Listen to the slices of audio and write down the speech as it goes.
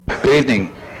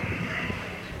evening.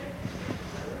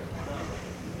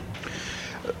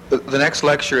 The next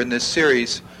lecture in this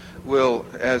series will,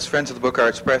 as Friends of the Book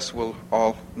Arts Press will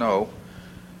all know,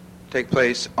 take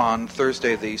place on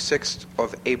Thursday the 6th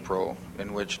of April,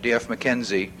 in which D.F.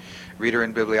 Mackenzie, reader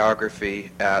in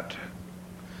bibliography at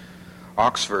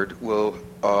Oxford, will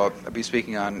be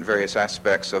speaking on various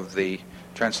aspects of the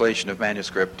translation of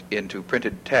manuscript into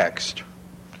printed text.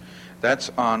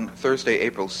 That's on Thursday,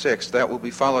 April 6th. That will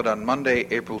be followed on Monday,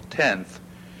 April 10th,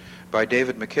 by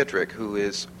David McKittrick, who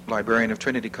is librarian of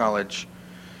Trinity College,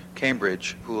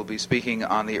 Cambridge, who will be speaking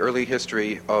on the early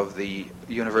history of the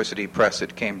University Press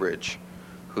at Cambridge,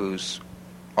 whose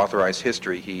authorized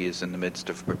history he is in the midst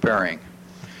of preparing.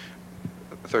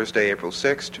 Thursday, April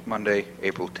 6th, Monday,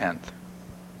 April 10th.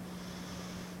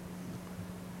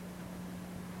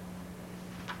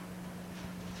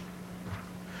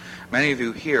 Many of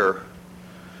you here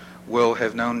will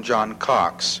have known John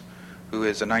Cox, who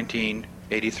is a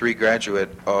 1983 graduate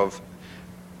of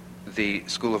the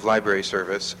School of Library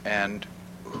Service and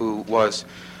who was,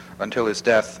 until his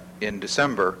death in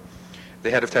December,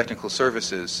 the head of technical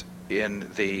services in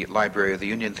the library of the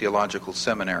Union Theological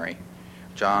Seminary.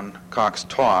 John Cox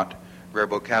taught rare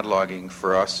book cataloging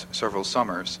for us several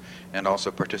summers and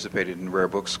also participated in Rare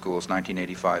Book Schools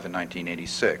 1985 and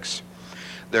 1986.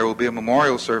 There will be a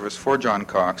memorial service for John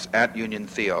Cox at Union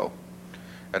Theo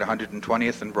at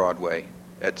 120th and Broadway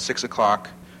at 6 o'clock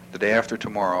the day after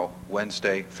tomorrow,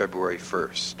 Wednesday, February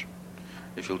 1st.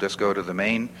 If you'll just go to the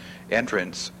main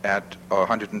entrance at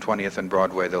 120th and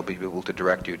Broadway, they'll be able to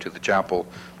direct you to the chapel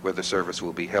where the service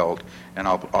will be held. And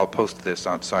I'll post this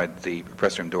outside the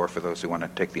press room door for those who want to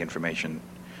take the information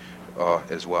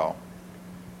as well.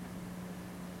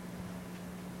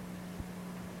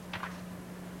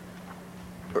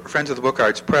 Friends of the Book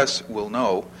Arts Press will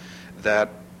know that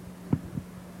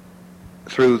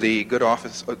through the good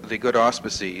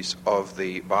auspices of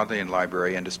the Bodleian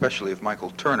Library, and especially of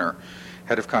Michael Turner,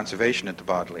 head of conservation at the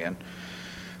Bodleian,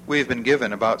 we have been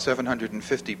given about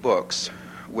 750 books,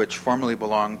 which formerly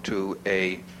belonged to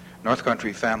a North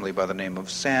Country family by the name of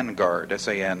Sandgarde,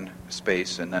 S-A-N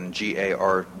space and then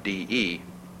G-A-R-D-E.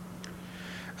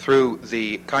 Through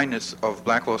the kindness of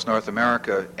Blackwell's North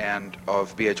America and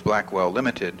of B.H. Blackwell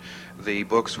Limited, the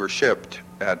books were shipped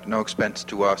at no expense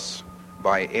to us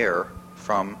by air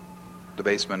from the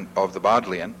basement of the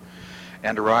Bodleian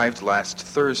and arrived last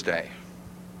Thursday.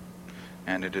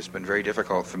 And it has been very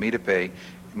difficult for me to pay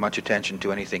much attention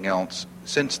to anything else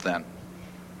since then.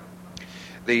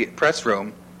 The press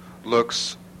room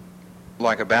looks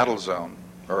like a battle zone,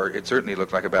 or it certainly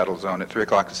looked like a battle zone at 3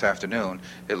 o'clock this afternoon.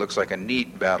 It looks like a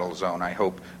neat battle zone. I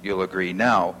hope you'll agree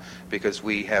now, because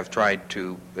we have tried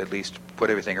to at least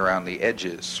put everything around the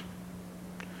edges.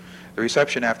 The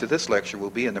reception after this lecture will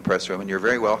be in the press room, and you're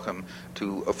very welcome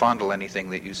to fondle anything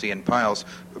that you see in piles,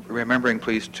 remembering,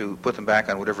 please, to put them back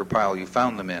on whatever pile you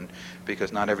found them in,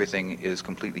 because not everything is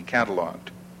completely cataloged.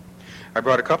 I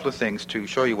brought a couple of things to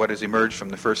show you what has emerged from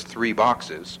the first 3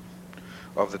 boxes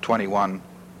of the 21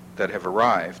 that have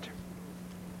arrived.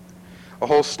 A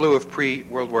whole slew of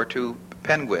pre-World War II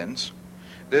penguins.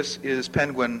 This is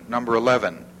penguin number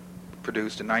 11,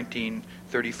 produced in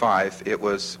 1935. It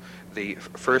was the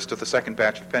first of the second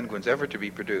batch of penguins ever to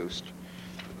be produced.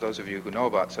 Those of you who know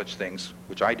about such things,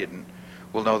 which I didn't,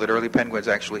 will know that early penguins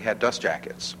actually had dust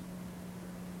jackets.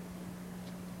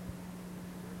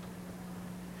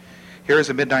 Here is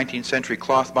a mid-19th century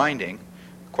cloth binding,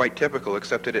 quite typical,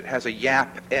 except that it has a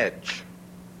yap edge.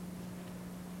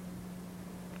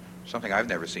 Something I've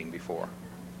never seen before.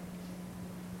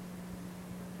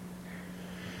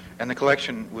 And the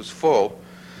collection was full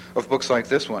of books like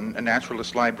this one, A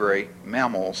Naturalist Library,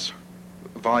 Mammals,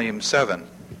 Volume 7.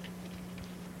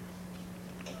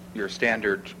 Your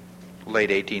standard late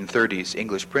 1830s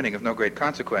English printing of no great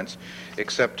consequence,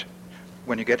 except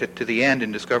when you get it to the end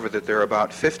and discover that there are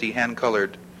about 50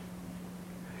 hand-colored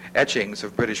etchings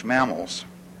of British mammals.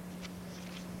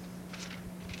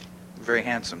 Very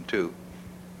handsome, too.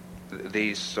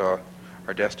 These are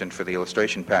destined for the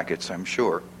illustration packets, I'm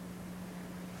sure.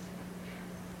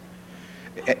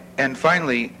 And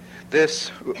finally,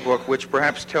 this book, which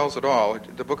perhaps tells it all,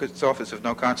 the book itself is of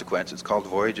no consequence. It's called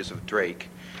Voyages of Drake,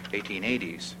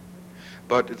 1880s.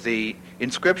 But the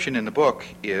inscription in the book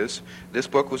is, this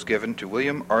book was given to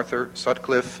William Arthur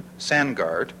Sutcliffe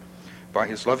Sandgarde by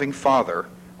his loving father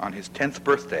on his 10th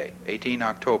birthday, 18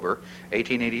 October,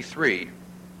 1883.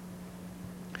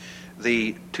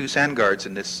 The 2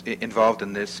 Sandgardes involved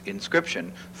in this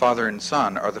inscription, father and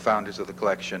son, are the founders of the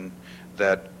collection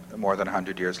that more than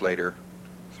 100 years later,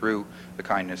 through the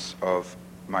kindness of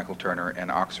Michael Turner and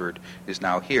Oxford, is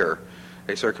now here.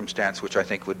 a circumstance which I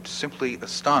think would simply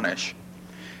astonish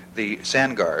the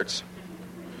Sandgards,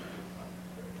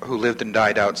 who lived and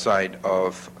died outside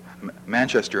of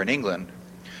Manchester in England,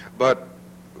 but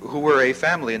who were a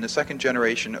family in the second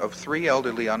generation of 3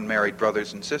 elderly unmarried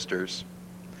brothers and sisters,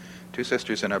 2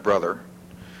 sisters and a brother,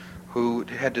 who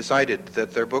had decided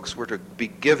that their books were to be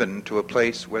given to a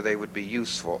place where they would be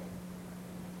useful.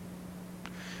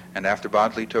 And after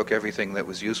Bodley took everything that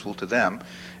was useful to them,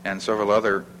 and several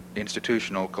other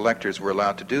institutional collectors were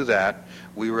allowed to do that,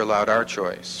 we were allowed our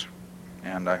choice.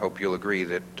 And I hope you'll agree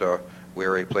that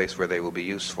we're a place where they will be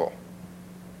useful.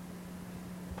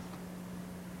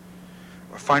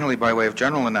 Finally, by way of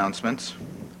general announcements,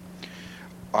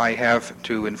 I have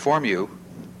to inform you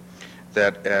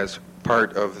that as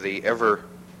part of the ever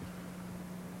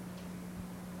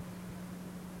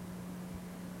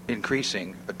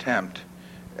increasing attempt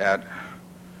at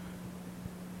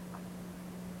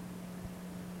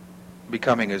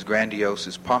becoming as grandiose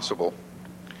as possible,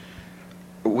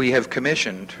 we have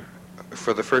commissioned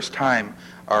for the first time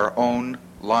our own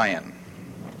lion.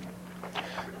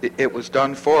 It was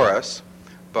done for us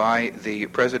by the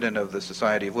president of the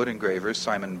Society of Wood Engravers,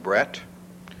 Simon Brett,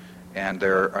 and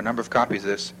there are a number of copies of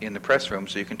this in the press room,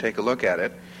 so you can take a look at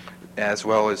it, as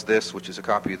well as this, which is a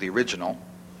copy of the original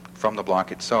from the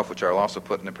block itself, which I'll also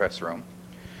put in the press room.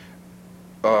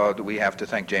 We have to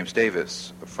thank James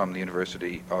Davis from the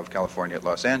University of California at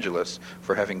Los Angeles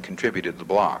for having contributed the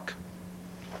block.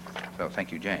 So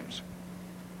thank you, James.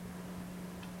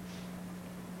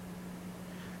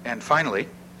 And finally,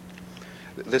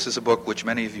 this is a book which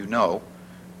many of you know,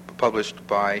 published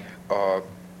by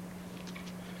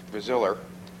Braziller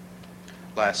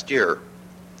last year.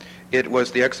 It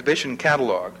was the exhibition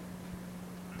catalog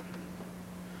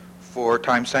for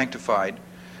Time Sanctified,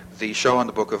 the show on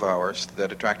the Book of Hours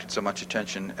that attracted so much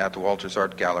attention at the Walters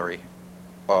Art Gallery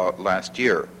last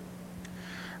year.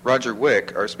 Roger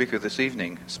Wick, our speaker this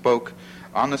evening, spoke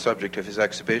on the subject of his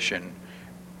exhibition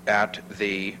at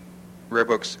the Rare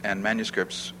Books and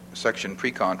Manuscripts section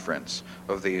pre-conference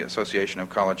of the Association of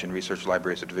College and Research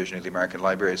Libraries, a division of the American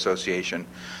Library Association,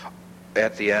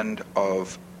 at the end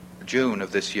of June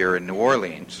of this year in New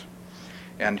Orleans.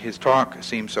 And his talk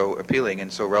seemed so appealing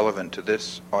and so relevant to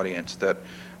this audience that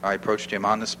I approached him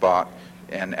on the spot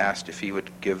and asked if he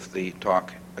would give the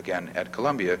talk again at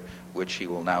Columbia, which he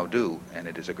will now do, and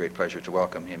it is a great pleasure to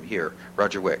welcome him here.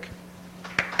 Roger Wick.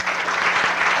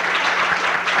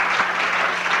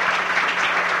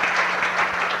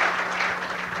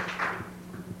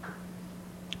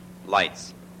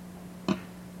 Lights.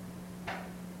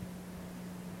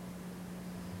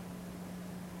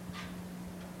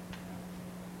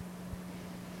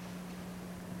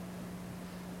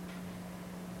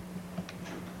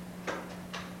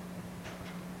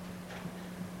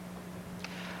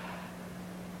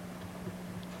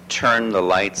 Turn the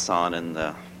lights on in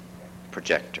the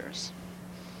projectors.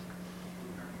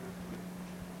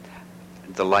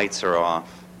 The lights are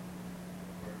off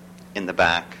in the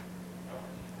back.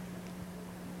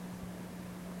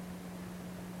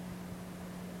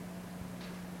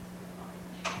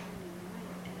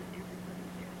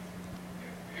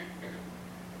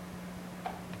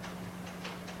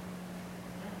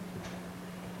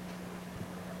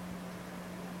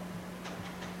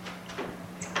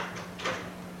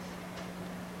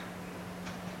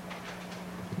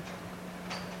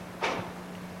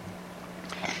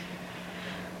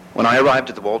 When I arrived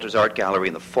at the Walters Art Gallery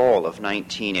in the fall of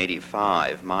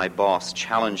 1985, my boss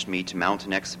challenged me to mount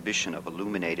an exhibition of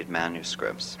illuminated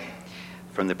manuscripts.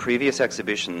 From the previous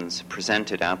exhibitions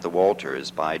presented at the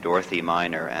Walters by Dorothy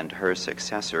Miner and her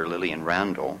successor, Lillian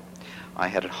Randall, I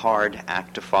had a hard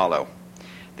act to follow.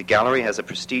 The gallery has a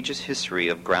prestigious history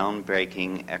of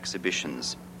groundbreaking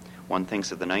exhibitions. One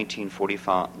thinks of the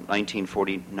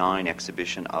 1949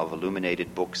 exhibition of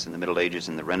illuminated books in the Middle Ages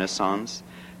and the Renaissance,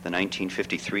 the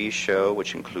 1953 show,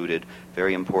 which included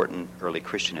very important early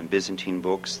Christian and Byzantine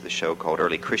books, the show called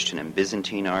Early Christian and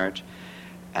Byzantine Art,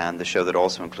 and the show that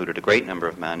also included a great number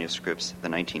of manuscripts, the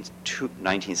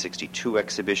 1962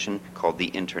 exhibition called The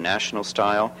International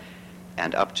Style,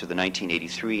 and up to the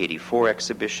 1983-84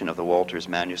 exhibition of the Walters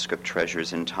manuscript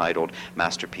treasures entitled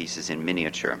Masterpieces in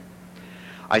Miniature.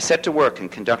 I set to work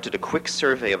and conducted a quick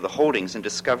survey of the holdings and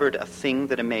discovered a thing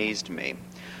that amazed me.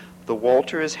 The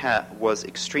Walters was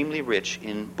extremely rich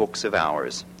in books of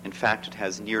hours. In fact, it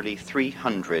has nearly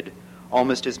 300,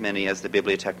 almost as many as the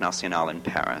Bibliothèque Nationale in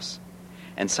Paris.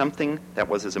 And something that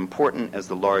was as important as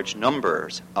the large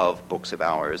numbers of books of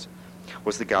hours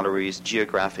was the gallery's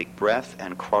geographic breadth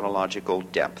and chronological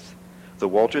depth. The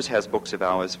Walters has books of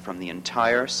hours from the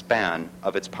entire span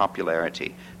of its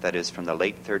popularity, that is, from the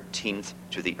late 13th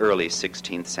to the early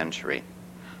 16th century.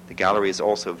 The gallery is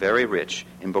also very rich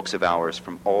in books of hours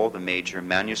from all the major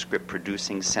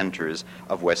manuscript-producing centers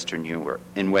of Western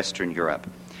Europe.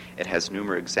 It has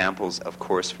numerous examples, of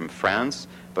course, from France,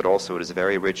 but also it is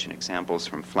very rich in examples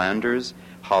from Flanders,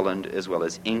 Holland, as well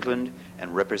as England,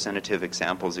 and representative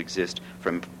examples exist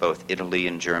from both Italy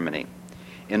and Germany.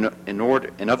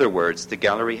 In other words, the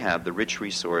gallery had the rich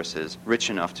resources, rich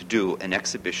enough to do an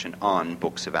exhibition on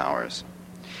books of hours.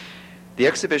 The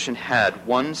exhibition had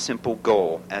one simple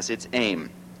goal as its aim,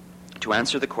 to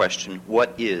answer the question,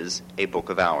 what is a book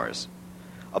of hours?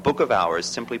 A book of hours,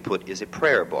 simply put, is a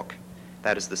prayer book.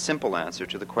 That is the simple answer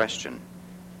to the question.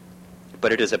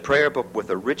 But it is a prayer book with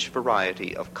a rich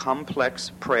variety of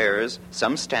complex prayers,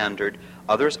 some standard,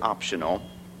 others optional,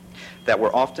 that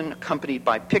were often accompanied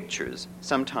by pictures,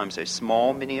 sometimes a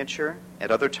small miniature, at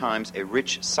other times a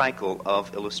rich cycle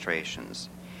of illustrations.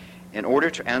 In order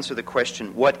to answer the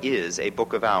question, what is a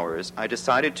book of hours, I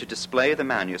decided to display the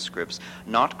manuscripts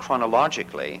not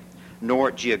chronologically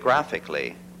nor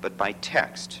geographically, but by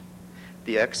text.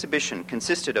 The exhibition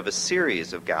consisted of a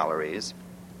series of galleries,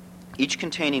 each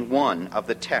containing one of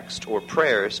the text or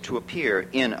prayers to appear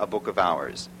in a book of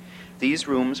hours. These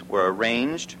rooms were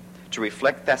arranged to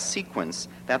reflect that sequence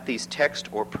that these text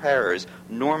or prayers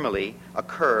normally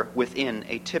occur within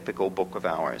a typical book of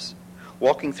hours.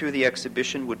 Walking through the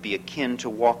exhibition would be akin to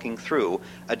walking through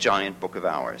a giant book of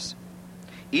hours.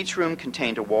 Each room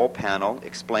contained a wall panel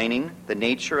explaining the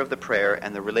nature of the prayer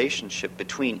and the relationship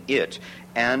between it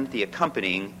and the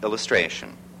accompanying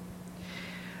illustration.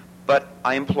 But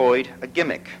I employed a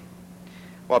gimmick.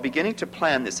 While beginning to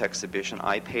plan this exhibition,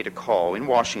 I paid a call in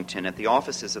Washington at the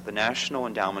offices of the National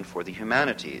Endowment for the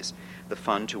Humanities, the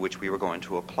fund to which we were going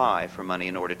to apply for money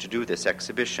in order to do this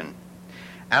exhibition.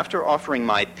 After offering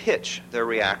my pitch, their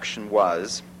reaction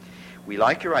was, "We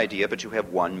like your idea, but you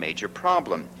have one major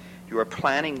problem. You are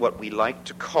planning what we like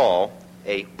to call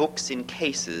a books in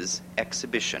cases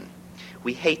exhibition.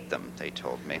 We hate them," they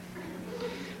told me.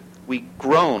 "We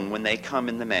groan when they come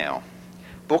in the mail.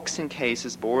 Books in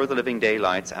cases bore the living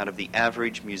daylights out of the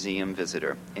average museum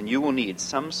visitor, and you will need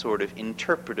some sort of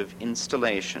interpretive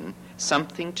installation,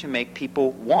 something to make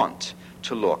people want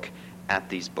to look at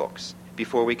these books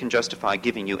before we can justify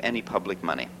giving you any public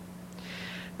money."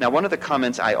 Now, one of the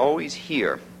comments I always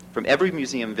hear from every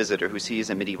museum visitor who sees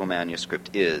a medieval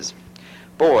manuscript is,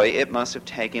 "Boy, it must have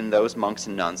taken those monks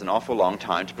and nuns an awful long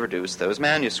time to produce those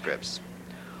manuscripts."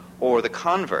 Or the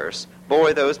converse,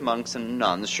 "Boy, those monks and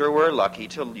nuns sure were lucky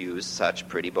to use such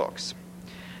pretty books."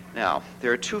 Now,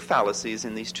 there are two fallacies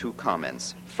in these two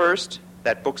comments. First,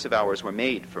 that books of hours were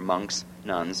made for monks,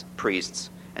 nuns, priests,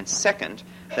 and second,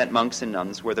 that monks and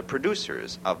nuns were the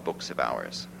producers of books of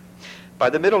hours.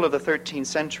 By the middle of the 13th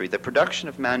century, the production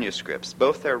of manuscripts,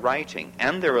 both their writing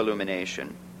and their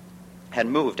illumination, had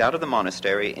moved out of the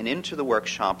monastery and into the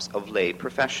workshops of lay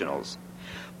professionals.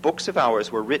 Books of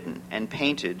hours were written and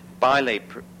painted by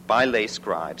lay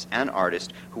scribes and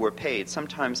artists who were paid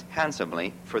sometimes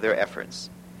handsomely for their efforts.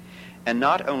 And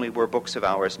not only were books of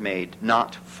hours made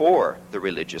not for the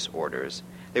religious orders,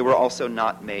 they were also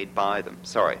not made by them.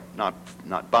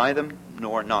 Not by them,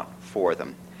 nor not for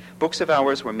them. Books of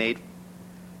hours were made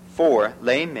for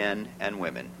lay men and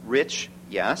women. Rich,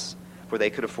 yes, for they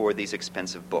could afford these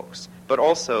expensive books, but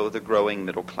also the growing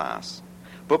middle class.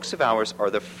 Books of hours are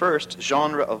the first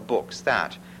genre of books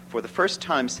that, for the first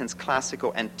time since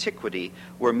classical antiquity,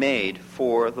 were made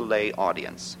for the lay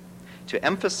audience. To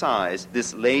emphasize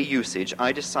this lay usage,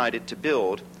 I decided to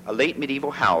build a late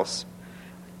medieval house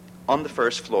on the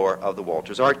first floor of the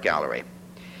Walters Art Gallery,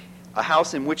 a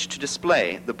house in which to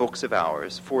display the books of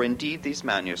hours, for indeed these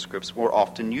manuscripts were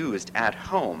often used at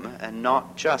home and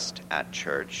not just at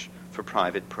church for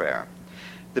private prayer.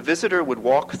 The visitor would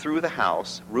walk through the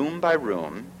house, room by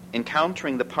room,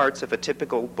 encountering the parts of a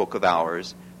typical book of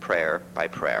hours, prayer by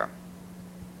prayer.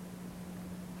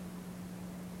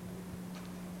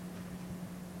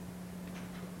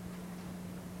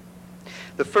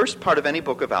 The first part of any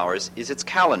book of hours is its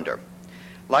calendar.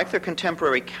 Like their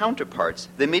contemporary counterparts,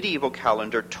 the medieval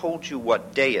calendar told you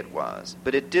what day it was,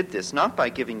 but it did this not by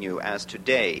giving you, as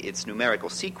today, its numerical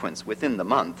sequence within the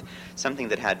month, something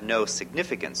that had no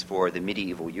significance for the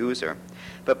medieval user,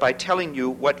 but by telling you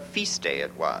what feast day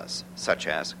it was, such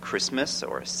as Christmas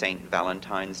or St.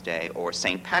 Valentine's Day or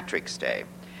St. Patrick's Day.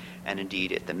 And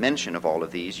indeed, at the mention of all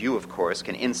of these, you, of course,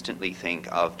 can instantly think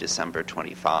of December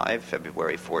 25,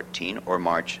 February 14, or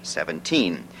March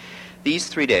 17. These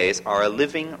 3 days are a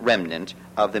living remnant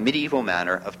of the medieval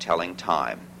manner of telling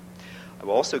time. I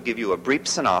will also give you a brief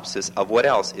synopsis of what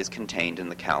else is contained in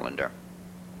the calendar.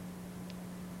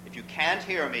 If you can't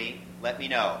hear me, let me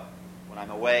know when I'm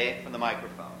away from the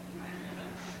microphone.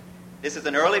 This is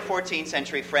an early 14th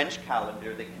century French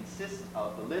calendar that consists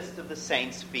of the list of the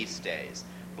saints' feast days.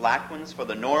 Black ones for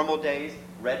the normal days,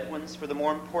 red ones for the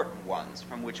more important ones,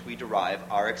 from which we derive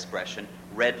our expression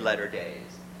red letter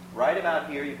days. Right about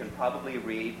here you can probably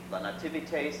read La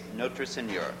Nativités Notre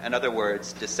Seigneur. In other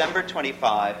words, December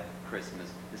 25, Christmas,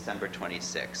 December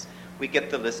 26. We get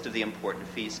the list of the important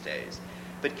feast days.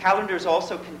 But calendars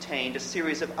also contained a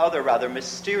series of other rather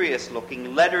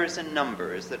mysterious-looking letters and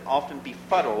numbers that often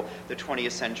befuddle the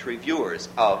 20th century viewers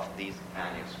of these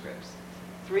manuscripts.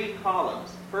 3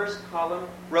 columns. First column,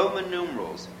 Roman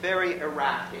numerals, very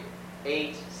erratic,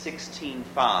 8, 16,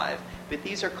 5. But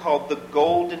these are called the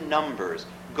golden numbers.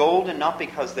 Golden not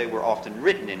because they were often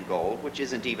written in gold, which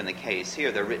isn't even the case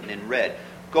here, they're written in red.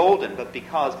 Golden, but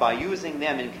because by using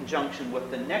them in conjunction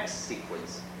with the next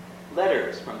sequence,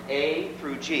 letters from A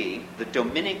through G, the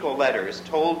Dominical letters,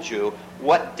 told you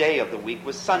what day of the week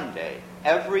was Sunday.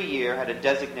 Every year had a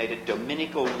designated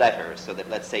Dominical letter, so that,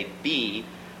 let's say, B,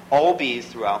 all B's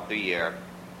throughout the year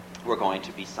were going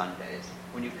to be Sundays.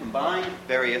 When you combine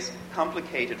various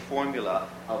complicated formula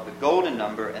of the golden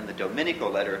number and the Dominical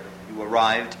letter, you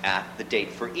arrived at the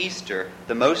date for Easter,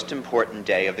 the most important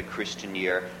day of the Christian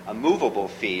year, a movable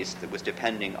feast that was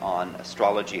depending on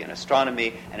astrology and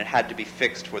astronomy, and it had to be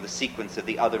fixed for the sequence of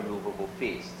the other movable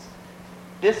feasts.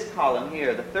 This column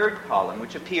here, the third column,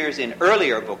 which appears in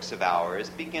earlier books of ours,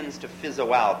 begins to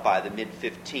fizzle out by the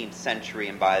mid-15th century,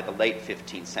 and by the late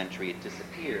 15th century it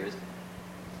disappears.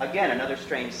 Again, another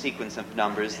strange sequence of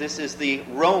numbers. This is the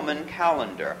Roman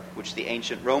calendar, which the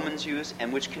ancient Romans used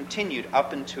and which continued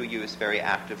up into use very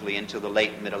actively into the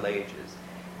late Middle Ages.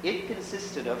 It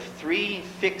consisted of 3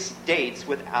 fixed dates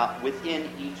within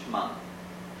each month.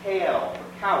 Hail,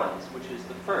 or Calends, which is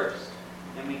the first.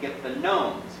 Then we get the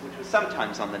Nones, which was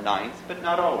sometimes on the 9th, but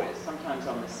not always, sometimes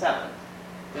on the 7th.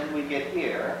 Then we get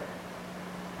here,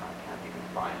 I can't even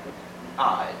find it, the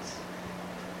Ides.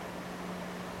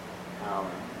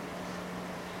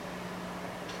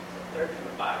 Third from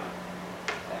the bottom.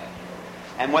 Thank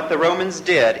you. And what the Romans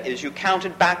did is you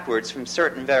counted backwards from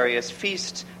certain various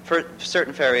feasts, for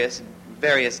certain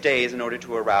various days in order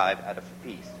to arrive at a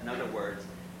feast. In other words,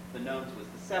 the Nones was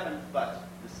the 7th, but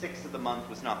the 6th of the month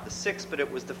was not the 6th, but it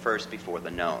was the 1st before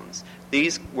the Nones.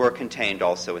 These were contained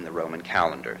also in the Roman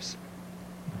calendars.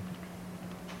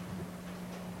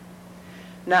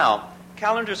 Now,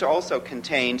 calendars are also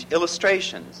contained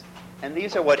illustrations, and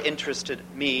these are what interested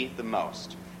me the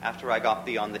most. After I got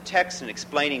beyond the text and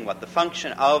explaining what the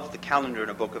function of the calendar in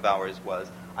a book of hours was,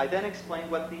 I then explained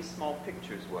what these small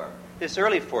pictures were. This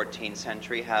early 14th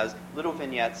century has little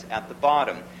vignettes at the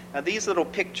bottom. Now these little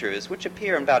pictures, which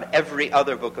appear in about every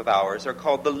other book of hours, are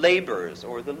called the labors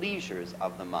or the leisures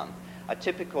of the month. A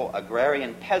typical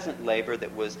agrarian peasant labor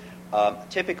that was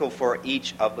typical for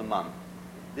each of the month.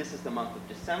 This is the month of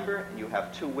December, and you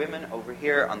have 2 women over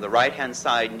here on the right-hand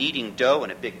side kneading dough in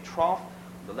a big trough.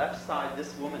 On the left side,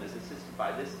 this woman is assisted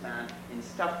by this man in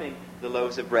stuffing the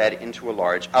loaves of bread into a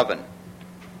large oven.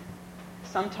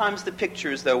 Sometimes the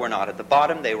pictures, though, were not at the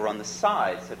bottom. They were on the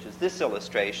sides, such as this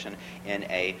illustration in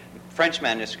a French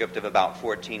manuscript of about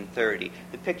 1430.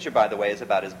 The picture, by the way, is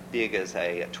about as big as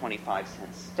a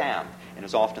 25-cent stamp and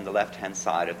is often the left-hand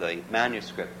side of the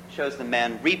manuscript. It shows the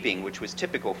man reaping, which was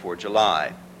typical for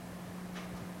July.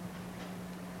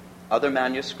 Other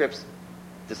manuscripts,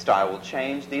 the style will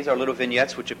change. These are little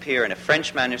vignettes which appear in a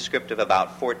French manuscript of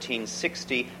about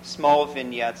 1460, small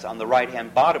vignettes on the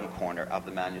right-hand bottom corner of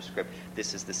the manuscript.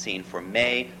 This is the scene for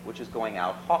May, which is going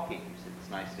out hawking. You see this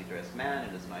nicely dressed man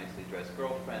and this nicely dressed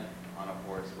girlfriend on a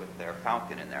horse with their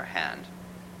falcon in their hand.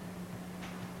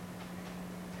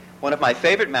 One of my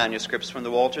favorite manuscripts from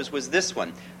the Walters was this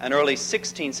one, an early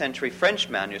 16th century French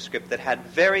manuscript that had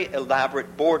very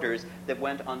elaborate borders that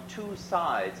went on 2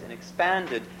 sides and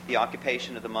expanded the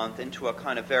occupation of the month into a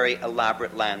kind of very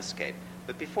elaborate landscape.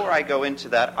 But before I go into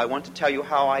that, I want to tell you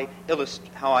how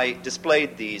I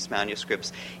displayed these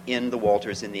manuscripts in the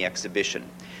Walters in the exhibition.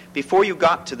 Before you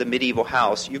got to the medieval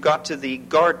house, you got to the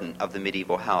garden of the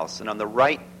medieval house, and on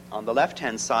the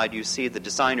left-hand side you see the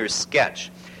designer's sketch.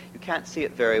 You can't see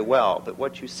it very well, but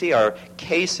what you see are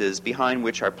cases behind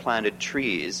which are planted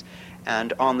trees,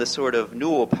 and on the sort of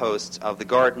newel posts of the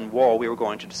garden wall we were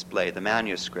going to display the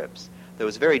manuscripts.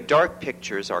 Those very dark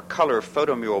pictures are color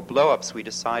photomural blow-ups we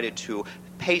decided to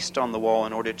paste on the wall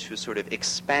in order to sort of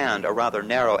expand a rather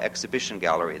narrow exhibition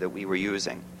gallery that we were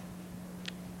using.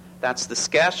 That's the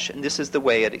sketch, and this is the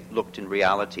way it looked in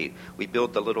reality. We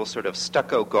built the little sort of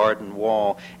stucco garden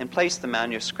wall and placed the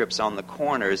manuscripts on the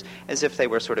corners as if they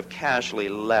were sort of casually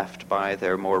left by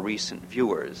their more recent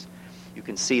viewers. You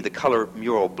can see the color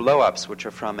mural blow-ups, which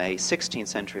are from a 16th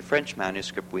century French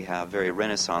manuscript we have, very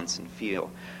Renaissance in feel.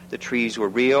 The trees were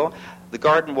real. The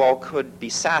garden wall could be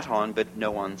sat on, but no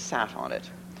one sat on it.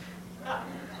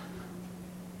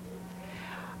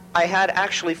 I had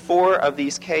actually 4 of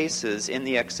these cases in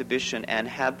the exhibition and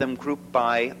had them grouped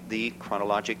by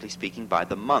chronologically speaking, by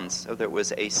the months. So there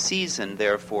was a season,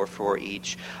 therefore, for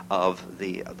each of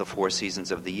the 4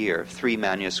 seasons of the year, 3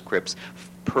 manuscripts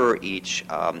per each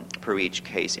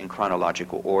case in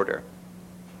chronological order.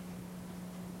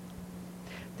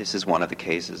 This is one of the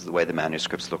cases, the way the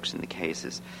manuscripts looks in the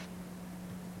cases.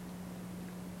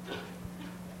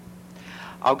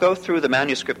 I'll go through the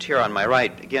manuscript here on my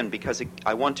right, again, because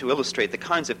I want to illustrate the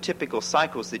kinds of typical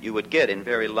cycles that you would get in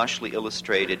very lushly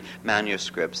illustrated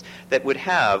manuscripts that would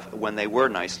have, when they were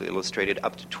nicely illustrated,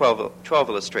 up to 12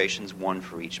 illustrations, 1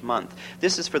 for each month.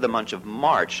 This is for the month of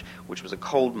March, which was a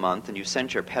cold month, and you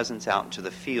sent your peasants out into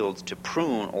the fields to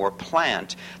prune or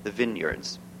plant the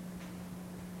vineyards.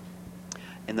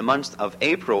 In the month of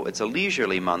April, it's a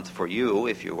leisurely month for you,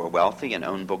 if you were wealthy and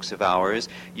owned books of hours.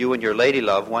 You and your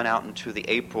ladylove went out into the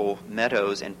April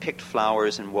meadows and picked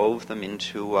flowers and wove them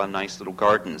into nice little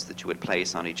gardens that you would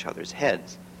place on each other's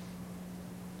heads.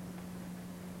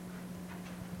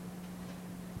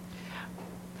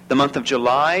 The month of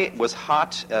July was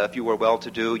hot. If you were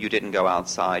well-to-do, you didn't go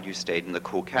outside. You stayed in the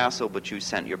cool castle, but you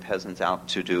sent your peasants out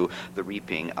to do the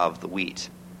reaping of the wheat.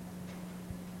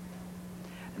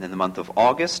 And in the month of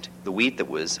August, the wheat that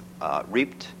was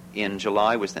reaped in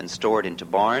July was then stored into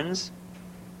barns.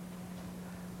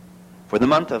 For the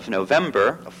month of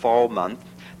November, a fall month,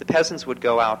 the peasants would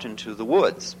go out into the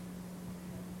woods.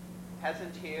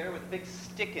 Peasant here with a big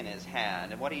stick in his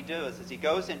hand, and what he does is he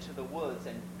goes into the woods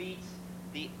and beats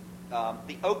the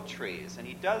oak trees, and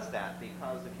he does that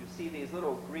because if you see these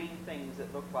little green things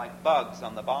that look like bugs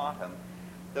on the bottom,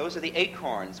 those are the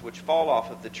acorns which fall off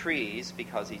of the trees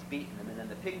because he's beaten them, and then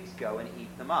the pigs go and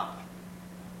eat them up.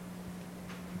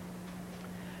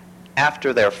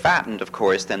 After they're fattened, of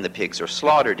course, then the pigs are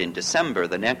slaughtered in December,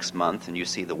 the next month, and you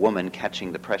see the woman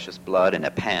catching the precious blood in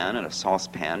a pan, in a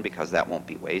saucepan, because that won't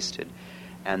be wasted.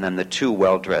 And then the 2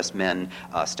 well-dressed men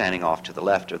standing off to the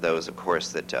left are those, of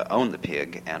course, that own the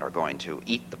pig and are going to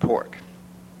eat the pork.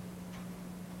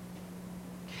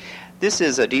 This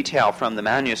is a detail from the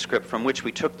manuscript from which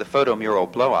we took the photo mural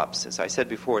blow-ups. As I said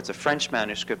before, it's a French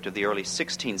manuscript of the early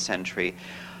 16th century.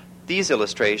 These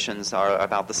illustrations are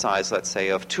about the size, let's say,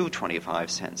 of 2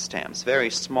 25-cent stamps.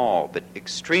 Very small, but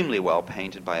extremely well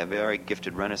painted by a very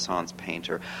gifted Renaissance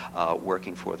painter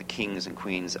working for the kings and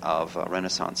queens of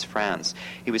Renaissance France.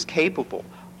 He was capable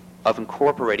of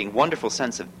incorporating wonderful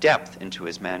sense of depth into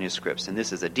his manuscripts, and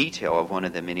this is a detail of one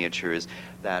of the miniatures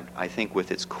that I think,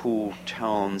 with its cool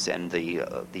tones and the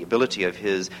ability of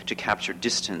his to capture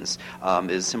distance,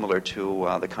 is similar to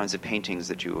the kinds of paintings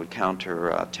that you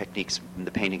encounter techniques in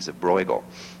the paintings of Bruegel.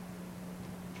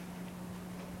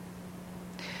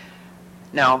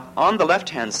 Now, on the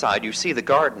left-hand side, you see the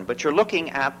garden, but you're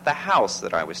looking at the house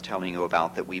that I was telling you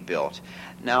about that we built.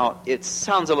 Now, it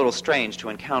sounds a little strange to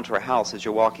encounter a house as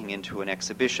you're walking into an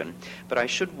exhibition, but I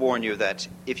should warn you that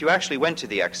if you actually went to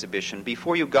the exhibition,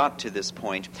 before you got to this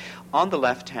point, on the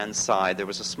left-hand side there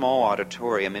was a small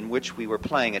auditorium in which we were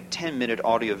playing a 10-minute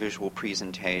audiovisual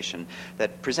presentation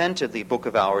that presented the Book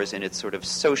of Hours in its sort of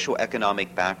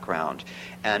social-economic background,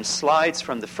 and slides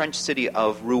from the French city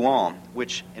of Rouen,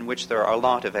 in which there are a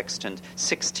lot of extant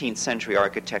 16th century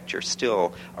architecture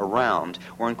still around,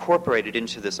 were incorporated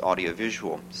into this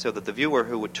audiovisual, so that the viewer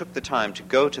who took the time to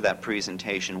go to that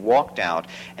presentation walked out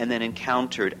and then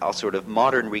encountered a sort of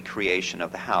modern recreation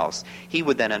of the house. He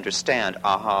would then understand,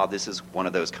 aha, this is one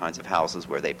of those kinds of houses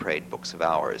where they prayed books of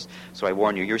hours. So I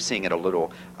warn you, you're seeing it a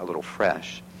little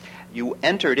fresh. You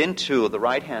entered into the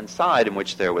right-hand side, in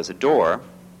which there was a door,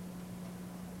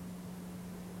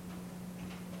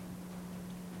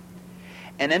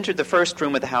 and entered the first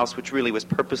room of the house, which really was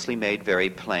purposely made very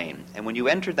plain. And when you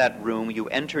entered that room, you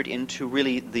entered into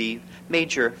really the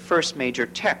first major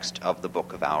text of the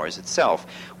Book of Hours itself,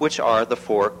 which are the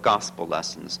 4 gospel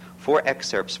lessons. 4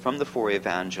 excerpts from the 4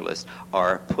 evangelists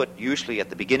are put usually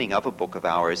at the beginning of a Book of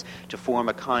Hours to form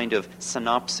a kind of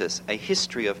synopsis, a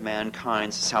history of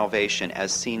mankind's salvation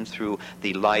as seen through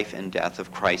the life and death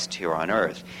of Christ here on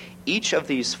earth. Each of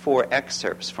these 4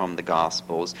 excerpts from the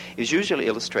Gospels is usually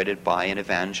illustrated by an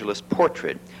evangelist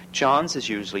portrait. John's is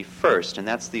usually first, and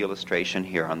that's the illustration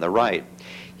here on the right.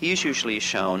 He's usually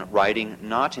shown writing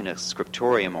not in a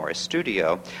scriptorium or a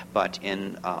studio, but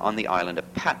on the island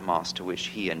of Patmos, to which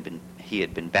he had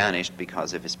been banished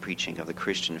because of his preaching of the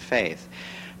Christian faith.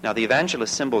 Now, the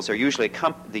evangelists are usually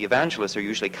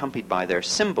accompanied by their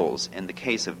symbols. In the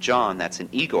case of John, that's an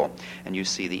eagle, and you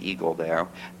see the eagle there,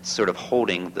 sort of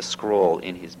holding the scroll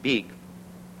in his beak,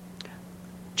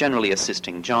 generally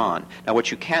assisting John. Now,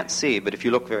 what you can't see, but if you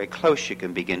look very close, you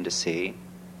can begin to see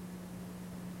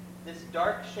this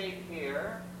dark shape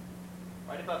here,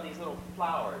 right above these little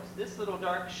flowers. This little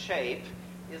dark shape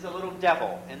is a little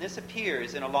devil, and this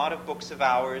appears in a lot of books of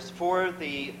ours for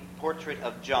the portrait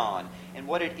of John. And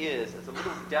what it is a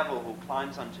little devil who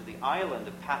climbs onto the island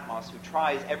of Patmos, who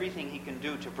tries everything he can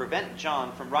do to prevent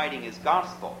John from writing his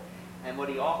gospel. And what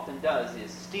he often does is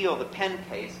steal the pen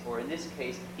case, or in this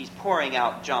case, he's pouring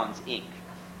out John's ink.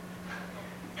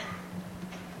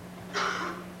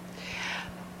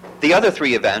 The other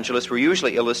three evangelists were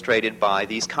usually illustrated by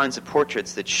these kinds of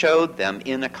portraits that showed them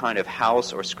in a kind of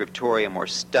house or scriptorium or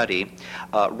study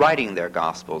writing their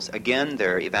gospels. Again,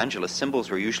 their evangelist symbols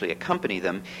will usually accompany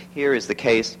them. Here is the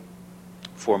case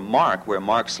for Mark, where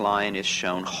Mark's lion is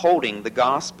shown holding the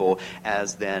gospel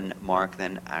as then Mark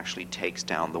then actually takes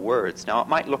down the words. Now, it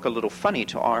might look a little funny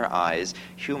to our eyes,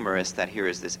 humorous, that here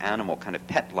is this animal kind of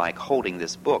pet-like holding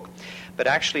this book. But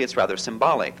actually it's rather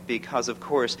symbolic because, of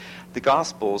course, the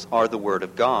Gospels are the Word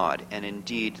of God, and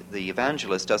indeed the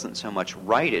evangelist doesn't so much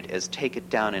write it as take it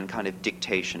down in kind of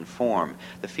dictation form.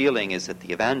 The feeling is that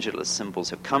the evangelist symbols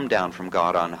have come down from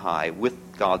God on high with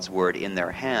God's Word in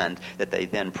their hand that they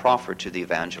then proffer to the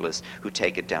evangelists who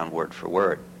take it down word for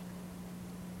word.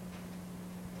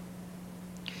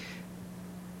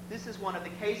 This is one of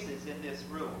the cases in this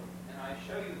room, and I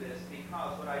show you this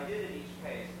because what I did in each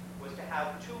case was to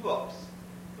have two books.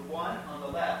 The one on the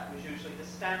left was usually the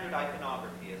standard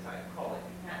iconography, as I call it.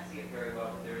 You can't see it very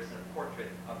well, but there is a portrait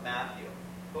of Matthew.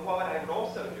 But what I would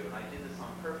also do, and I did this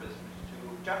on purpose, was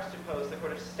to juxtapose the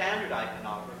sort of standard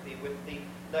iconography with the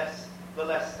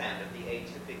less standard, the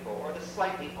atypical, or the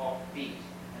slightly offbeat.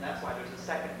 And that's why there's a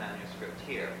second manuscript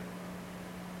here.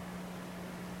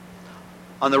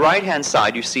 On the right-hand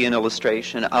side, you see an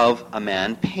illustration of a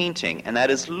man painting, and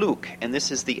that is Luke. And this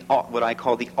is what I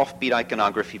call the offbeat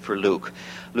iconography for Luke.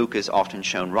 Luke is often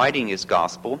shown writing his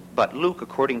gospel, but Luke,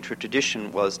 according to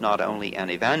tradition, was not only an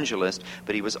evangelist,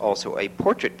 but he was also a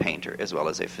portrait painter as well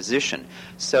as a physician.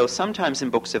 So sometimes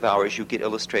in books of ours, you get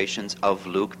illustrations of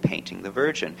Luke painting the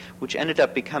Virgin, which ended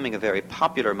up becoming a very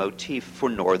popular motif for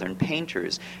northern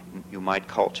painters. You might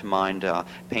call to mind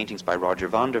paintings by Roger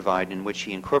van der Weyden in which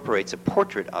he incorporates a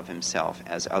portrait of himself,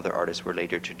 as other artists were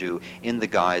later to do, in the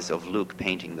guise of Luke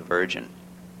painting the Virgin.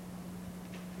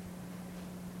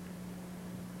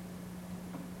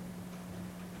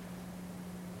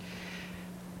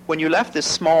 When you left this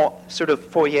small sort of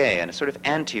foyer and a sort of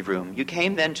anteroom, you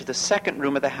came then to the second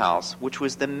room of the house, which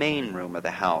was the main room of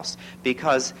the house,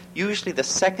 because usually the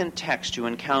second text you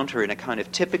encounter in a kind of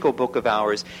typical book of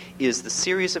ours is the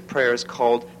series of prayers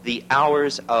called the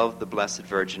Hours of the Blessed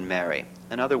Virgin Mary.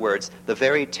 In other words, the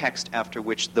very text after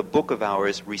which the book of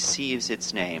ours receives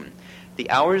its name. The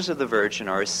Hours of the Virgin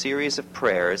are a series of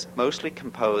prayers, mostly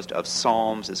composed of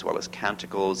psalms as well as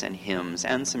canticles and hymns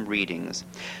and some readings,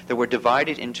 that were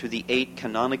divided into the 8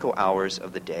 canonical hours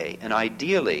of the day. And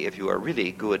ideally, if you are a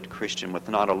really good Christian with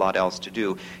not a lot else to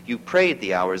do, you prayed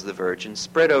the Hours of the Virgin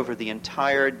spread over the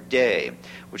entire day,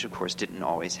 which of course didn't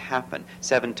always happen.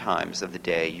 7 times of the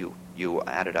day you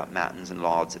added up matins and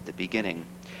lauds at the beginning.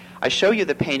 I show you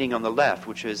the painting on the left,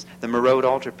 which is the Marode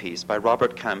altarpiece by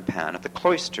Robert Campan at the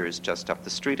Cloisters just up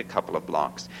the street a couple of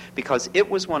blocks, because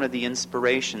it was one of the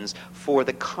inspirations for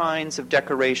the kinds of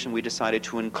decoration we decided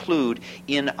to include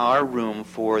in our room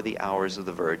for the Hours of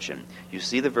the Virgin. You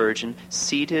see the Virgin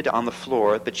seated on the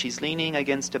floor, but she's leaning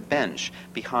against a bench,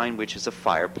 behind which is a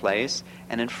fireplace,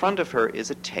 and in front of her is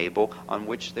a table on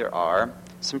which there are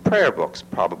some prayer books.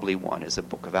 Probably one is a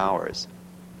book of hours.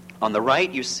 On the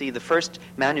right, you see the first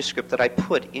manuscript that I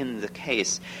put in the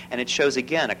case, and it shows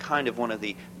again a kind of one of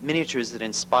the miniatures that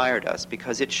inspired us,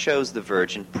 because it shows the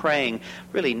Virgin praying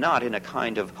really not in a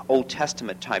kind of Old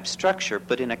Testament type structure,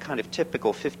 but in a kind of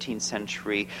typical 15th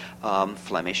century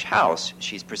Flemish house.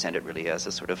 She's presented really as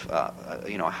a sort of a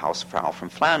housefrau from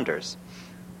Flanders.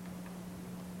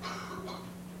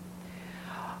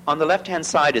 On the left-hand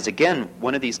side is, again,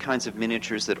 one of these kinds of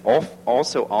miniatures that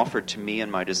also offered to me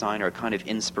and my designer a kind of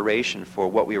inspiration for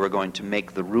what we were going to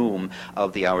make the room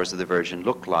of the Hours of the Virgin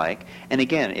look like. And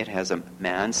again, it has a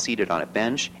man seated on a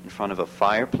bench in front of a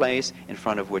fireplace, in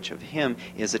front of which of him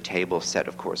is a table set,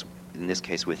 of course, in this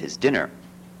case with his dinner.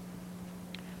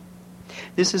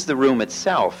 This is the room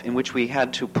itself, in which we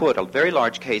had to put a very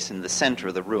large case in the center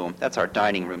of the room. That's our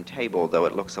dining room table, though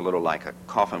it looks a little like a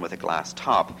coffin with a glass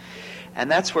top. And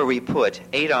that's where we put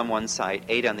 8 on one side,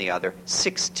 8 on the other,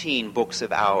 16 books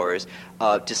of hours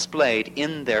displayed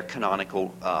in their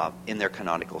canonical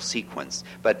sequence.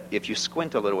 But if you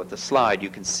squint a little at the slide, you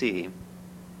can see.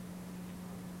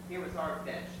 Here was our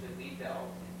bench that we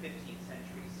built in 15th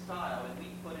century style, and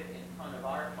we put it in front of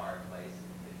our fireplace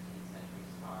in 15th century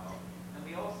style. And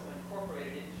we also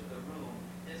incorporated into the room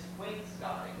this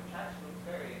wainscoting, which actually was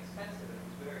very expensive and it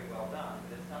was very well done,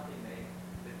 but it's nothing made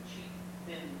with cheap,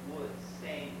 thin wood,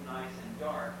 stained nice and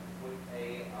dark, with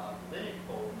a linen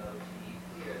fold motif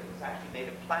here that was actually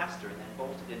made of plaster and then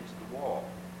bolted into the wall.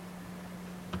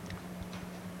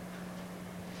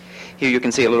 Here you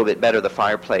can see a little bit better the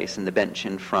fireplace and the bench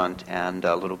in front and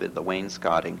a little bit of the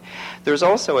wainscoting. There's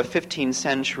also a 15th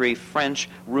century French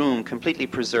room completely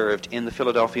preserved in the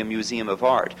Philadelphia Museum of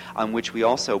Art, on which we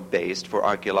also based, for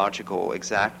archaeological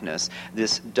exactness,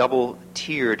 this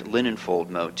double-tiered linen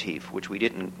fold motif, which we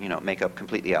didn't, make up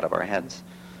completely out of our heads.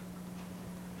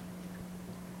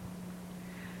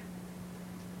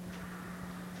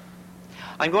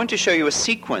 I'm going to show you a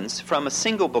sequence from a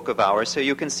single book of hours so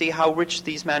you can see how rich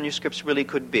these manuscripts really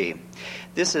could be.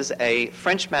 This is a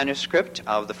French manuscript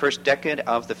of the first decade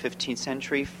of the 15th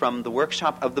century from the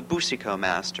workshop of the Boucicaut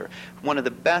master, one of the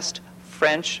best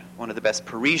French, one of the best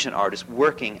Parisian artists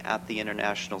working at the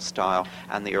international style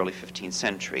and the early 15th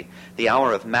century. The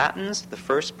Hour of Matins, the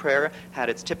first prayer, had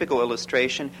its typical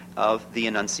illustration of the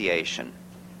Annunciation.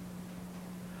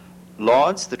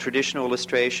 Lauds, the traditional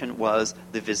illustration, was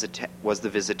the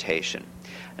Visitation.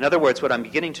 In other words, what I'm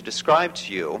beginning to describe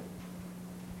to you,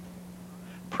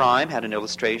 Prime had an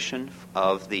illustration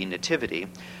of the Nativity.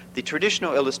 The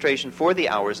traditional illustration for the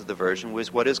Hours of the Virgin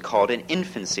was what is called an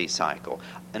infancy cycle.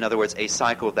 In other words, a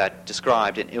cycle that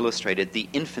described and illustrated the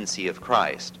infancy of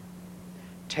Christ.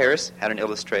 Terce had an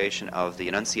illustration of the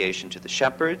Annunciation to the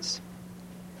shepherds.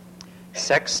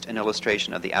 Sext, an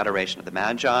illustration of the Adoration of the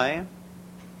Magi.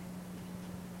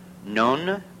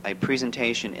 None, a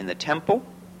presentation in the temple.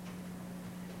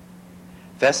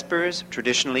 Vespers,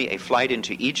 traditionally a flight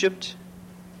into Egypt.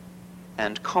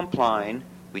 And Compline,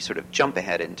 we sort of jump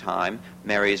ahead in time,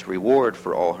 Mary's reward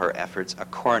for all her efforts, a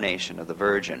coronation of the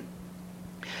Virgin.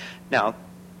 Now,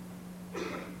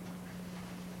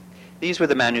 these were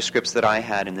the manuscripts that I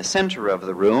had in the center of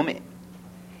the room,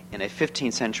 in a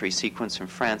 15th century sequence from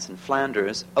France and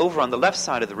Flanders. Over on the left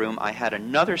side of the room, I had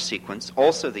another sequence,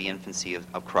 also the infancy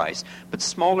of Christ, but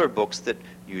smaller books that,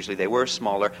 usually they were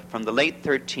smaller, from the late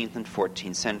 13th and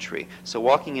 14th century. So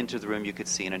walking into the room, you could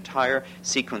see an entire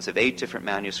sequence of 8 different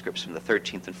manuscripts from the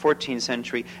 13th and 14th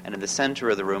century, and in the center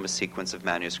of the room, a sequence of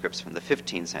manuscripts from the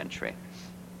 15th century.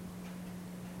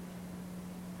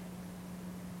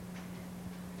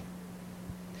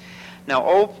 Now,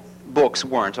 all books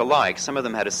weren't alike. Some of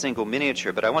them had a single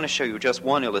miniature, but I want to show you just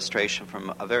one illustration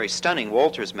from a very stunning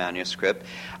Walters manuscript.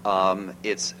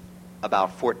 It's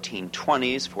about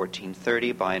 1420s,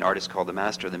 1430, by an artist called the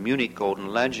Master of the Munich Golden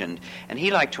Legend. And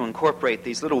he liked to incorporate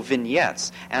these little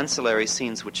vignettes, ancillary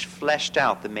scenes which fleshed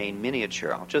out the main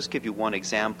miniature. I'll just give you one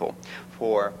example.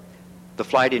 For the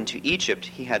flight into Egypt,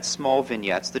 he had small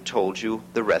vignettes that told you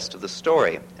the rest of the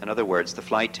story. In other words, the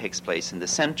flight takes place in the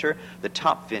center. The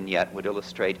top vignette would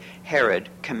illustrate Herod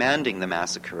commanding the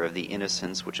massacre of the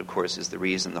innocents, which of course is the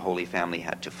reason the Holy Family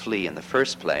had to flee in the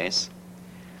first place.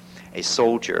 A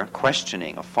soldier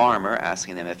questioning a farmer,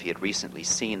 asking them if he had recently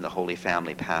seen the Holy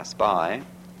Family pass by.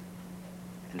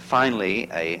 And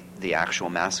finally, the actual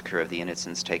massacre of the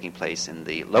innocents taking place in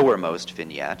the lowermost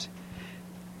vignette.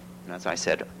 And as I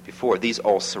said before, these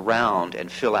all surround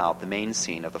and fill out the main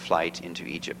scene of the flight into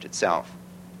Egypt itself.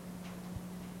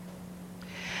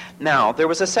 Now, there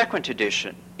was a second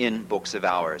edition in Books of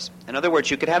Hours. In other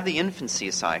words, you could have the infancy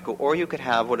cycle, or you could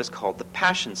have what is called the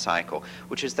Passion cycle,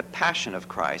 which is the Passion of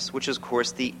Christ, which is, of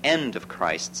course, the end of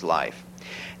Christ's life.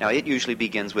 Now, it usually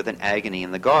begins with an agony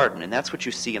in the garden, and that's what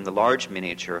you see in the large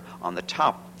miniature on the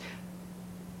top.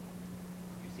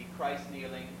 You see Christ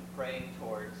kneeling, praying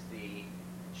towards the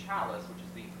chalice, which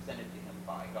is being presented to him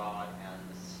by God, and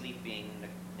the sleeping,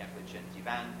 negligent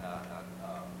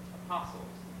apostles.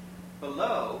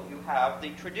 Below, you have the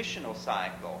traditional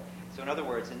cycle. So in other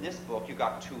words, in this book, you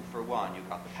got 2 for 1. You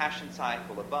got the Passion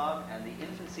cycle above and the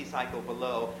infancy cycle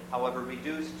below, however,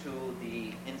 reduced to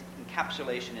the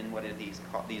encapsulation in what are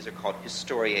these are called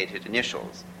historiated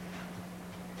initials.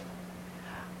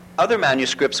 Other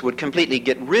manuscripts would completely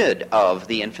get rid of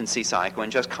the infancy cycle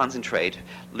and just concentrate,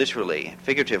 literally,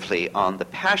 figuratively, on the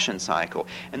passion cycle.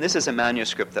 And this is a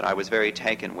manuscript that I was very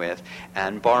taken with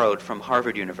and borrowed from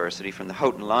Harvard University from the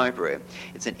Houghton Library.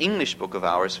 It's an English book of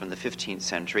hours from the 15th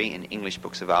century, and English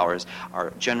books of hours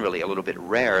are generally a little bit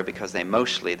rare because they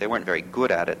weren't very good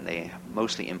at it, and they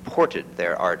mostly imported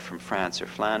their art from France or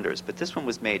Flanders. But this one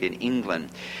was made in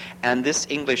England, and this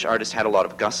English artist had a lot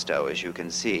of gusto, as you can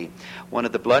see. One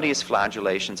of the bloodiest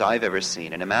flagellations I've ever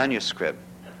seen in a manuscript.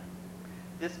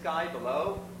 This guy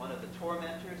below, one of the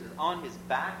tormentors, is on his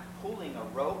back pulling a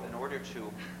rope in order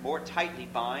to more tightly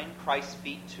bind Christ's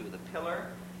feet to the pillar.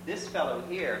 This fellow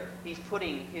here, he's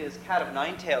putting his cat of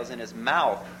nine tails in his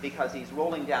mouth because he's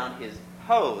rolling down his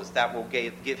hose. That will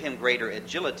give him greater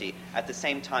agility. At the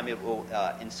same time, it will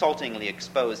insultingly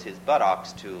expose his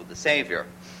buttocks to the Savior.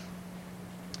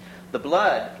 The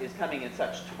blood is coming in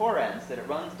such torrents that it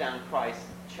runs down Christ's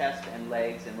chest and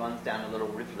legs and runs down in little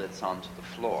rivulets onto the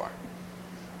floor.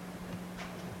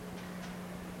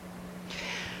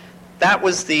 That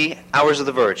was the Hours of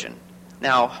the Virgin.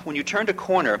 Now, when you turned a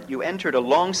corner, you entered a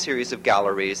long series of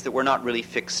galleries that were not really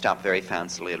fixed up very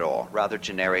fancily at all, rather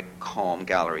generic, calm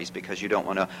galleries, because you don't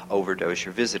want to overdose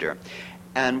your visitor.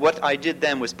 And what I did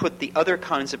then was put the other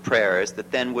kinds of prayers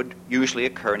that then would usually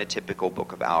occur in a typical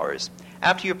book of hours.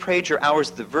 After you prayed your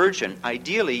Hours of the Virgin,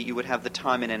 ideally you would have the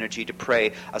time and energy to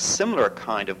pray a similar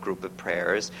kind of group of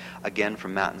prayers, again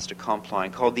from Matins to Compline,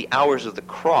 called the Hours of the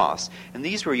Cross. And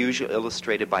these were usually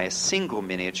illustrated by a single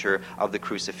miniature of the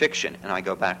crucifixion. And I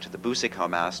go back to the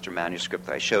Boucicaut Master manuscript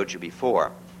that I showed you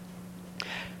before.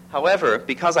 However,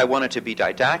 because I wanted to be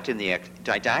didactic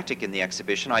in the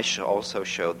exhibition, I also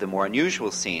showed the more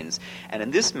unusual scenes. And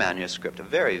in this manuscript, a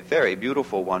very, very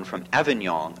beautiful one from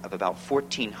Avignon of about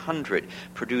 1400,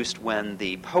 produced when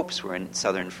the popes were in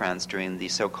southern France during the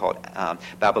so-called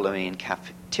Babylonian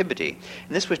captivity.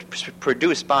 And this was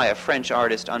produced by a French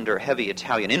artist under heavy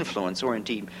Italian influence, or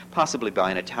indeed possibly by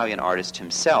an Italian artist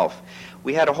himself.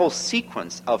 We had a whole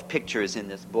sequence of pictures in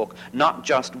this book, not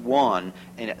just one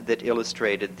that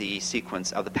illustrated the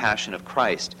sequence of the Passion of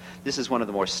Christ. This is one of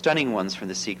the more stunning ones from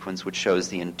the sequence, which shows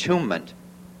the entombment.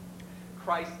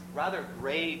 Christ's rather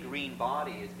gray-green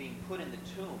body is being put in the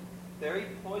tomb. Very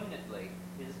poignantly,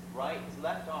 his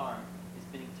left arm is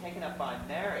being taken up by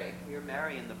Mary, here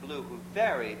Mary in the blue, who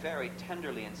very, very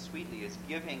tenderly and sweetly is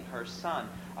giving her son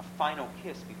a final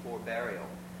kiss before burial.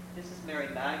 This is Mary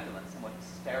Magdalene, somewhat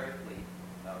hysterically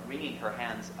wringing her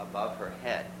hands above her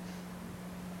head.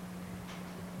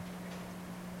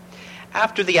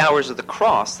 After the Hours of the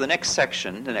Cross, the next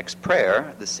section, the next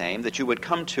prayer, the same, that you would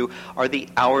come to are the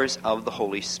Hours of the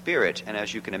Holy Spirit. And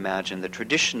as you can imagine, the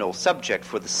traditional subject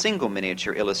for the single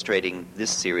miniature illustrating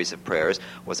this series of prayers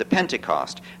was a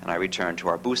Pentecost. And I return to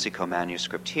our Boucicaut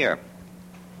manuscript here.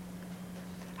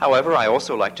 However, I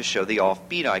also like to show the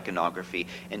offbeat iconography,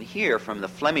 and here from the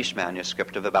Flemish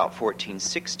manuscript of about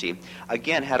 1460,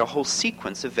 again had a whole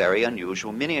sequence of very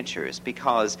unusual miniatures,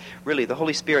 because really the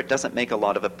Holy Spirit doesn't make a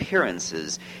lot of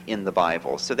appearances in the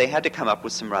Bible, so they had to come up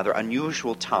with some rather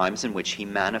unusual times in which he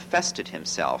manifested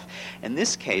himself. In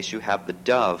this case, you have the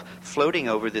dove floating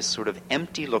over this sort of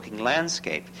empty-looking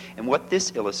landscape, and what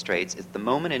this illustrates is the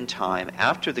moment in time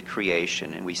after the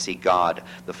creation, and we see God,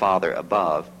 the Father,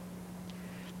 above,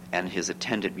 and his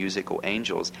attendant musical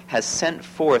angels, has sent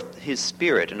forth his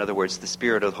Spirit, in other words, the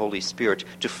Spirit of the Holy Spirit,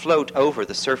 to float over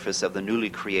the surface of the newly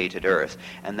created earth.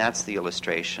 And that's the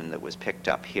illustration that was picked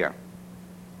up here.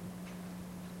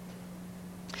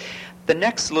 The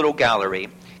next little gallery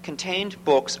contained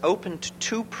books open to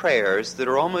two prayers that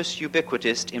are almost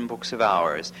ubiquitous in books of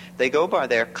hours. They go by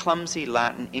their clumsy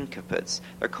Latin incipits.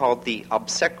 They're called the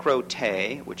Obsecro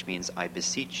Te, which means I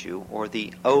beseech you, or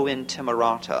the O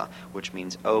Intimorata, which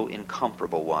means O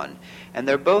Incomparable One. And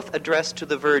they're both addressed to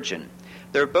the Virgin.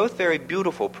 They're both very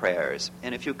beautiful prayers,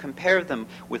 and if you compare them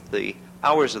with the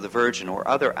Hours of the Virgin or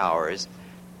other hours,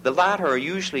 the latter are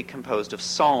usually composed of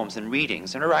psalms and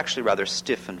readings and are actually rather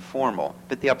stiff and formal.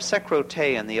 But the Obsecro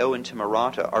Te and the O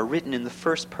Intimorata are written in the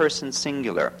first person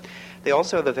singular. They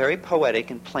also have a very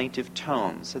poetic and plaintive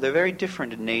tone, so they're very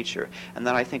different in nature, and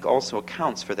that I think also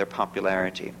accounts for their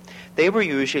popularity. They were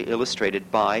usually illustrated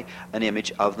by an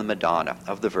image of the Madonna,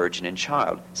 of the Virgin and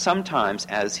Child, sometimes,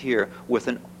 as here, with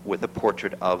a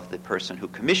portrait of the person who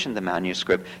commissioned the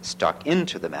manuscript stuck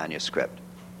into the manuscript.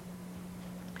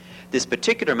 This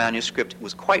particular manuscript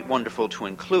was quite wonderful to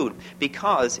include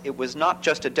because it was not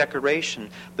just a decoration,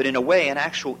 but in a way an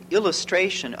actual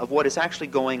illustration of what is actually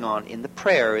going on in the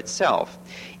prayer itself.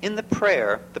 In the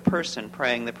prayer, the person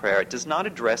praying the prayer does not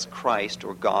address Christ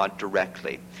or God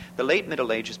directly. The late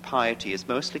Middle Ages piety is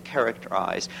mostly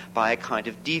characterized by a kind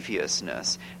of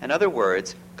deviousness. In other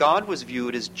words, God was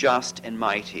viewed as just and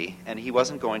mighty, and he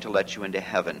wasn't going to let you into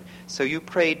heaven. So you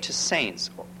prayed to saints,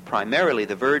 primarily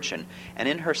the Virgin, and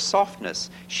in her softness,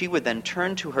 she would then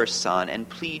turn to her son and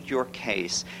plead your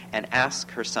case and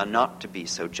ask her son not to be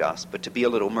so just, but to be a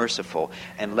little merciful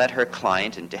and let her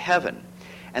client into heaven.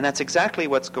 And that's exactly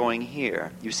what's going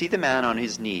here. You see the man on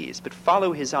his knees, but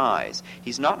follow his eyes.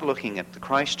 He's not looking at the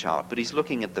Christ child, but he's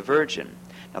looking at the Virgin.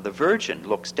 Now the Virgin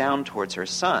looks down towards her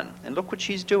son, and look what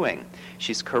she's doing.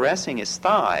 She's caressing his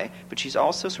thigh, but she's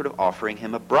also sort of offering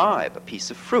him a bribe, a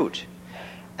piece of fruit.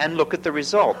 And look at the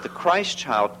result. The Christ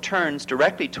child turns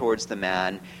directly towards the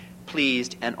man,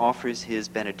 pleased, and offers his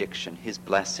benediction, his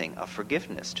blessing of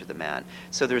forgiveness to the man.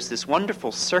 So there's this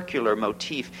wonderful circular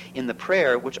motif in the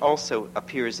prayer which also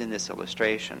appears in this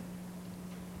illustration.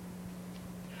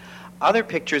 Other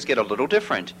pictures get a little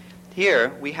different.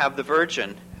 Here we have the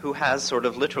Virgin who has sort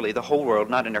of literally the whole world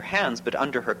not in her hands but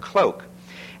under her cloak.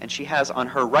 And she has on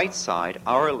her right side,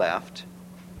 our left,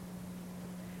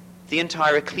 the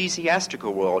entire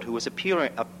ecclesiastical world who was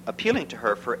appealing to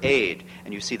her for aid.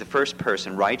 And you see the first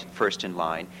person, right first in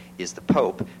line, is the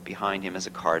Pope. Behind him is a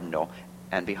cardinal,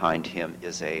 and behind him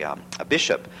is a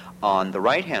bishop. On the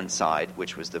right-hand side,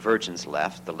 which was the Virgin's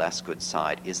left, the less good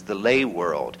side, is the lay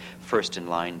world. First in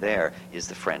line there is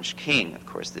the French king. Of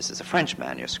course, this is a French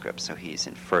manuscript, so he's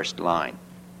in first line.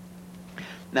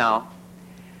 Now,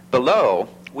 below,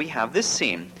 we have this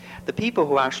scene. The people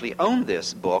who actually owned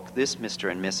this book, this Mr.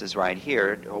 and Mrs. right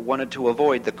here, wanted to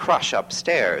avoid the crush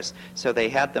upstairs, so they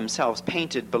had themselves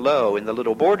painted below in the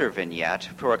little border vignette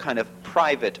for a kind of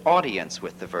private audience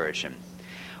with the Virgin.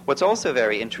 What's also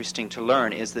very interesting to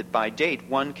learn is that by date,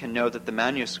 one can know that the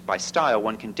manuscript, by style,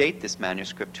 one can date this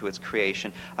manuscript to its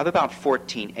creation of about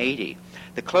 1480.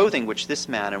 The clothing which this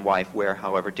man and wife wear,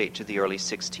 however, date to the early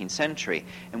 16th century.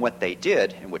 And what they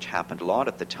did, and which happened a lot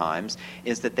at the times,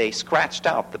 is that they scratched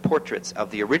out the portraits of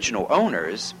the original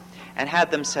owners and had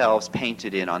themselves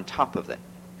painted in on top of them.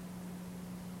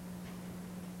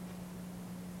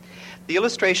 The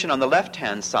illustration on the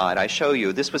left-hand side, I show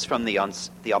you, this was from the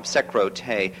Obsèques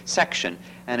Rotées section,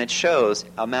 and it shows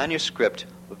a manuscript,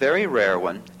 a very rare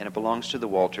one, and it belongs to the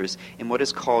Walters, in what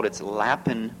is called its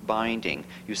Lappen binding.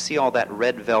 You see all that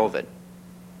red velvet.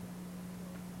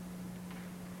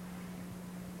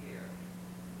 Here.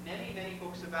 Many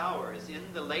books of ours in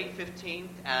the late 15th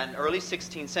and early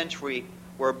 16th century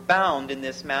were bound in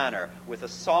this manner with a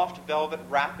soft velvet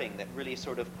wrapping that really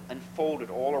sort of unfolded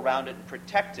all around it and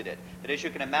protected it. But as you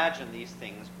can imagine, these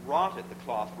things rotted, the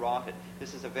cloth rotted.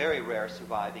 This is a very rare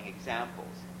surviving example.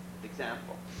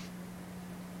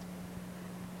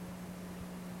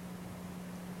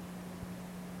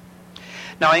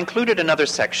 Now, I included another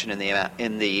section in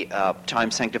the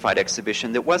Time Sanctified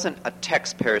exhibition that wasn't a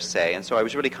text per se, and so I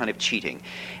was really kind of cheating.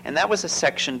 And that was a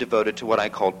section devoted to what I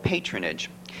called patronage.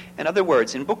 In other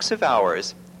words, in books of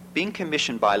ours, being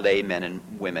commissioned by laymen and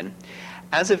women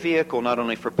as a vehicle not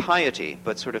only for piety,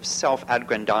 but sort of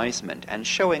self-aggrandizement and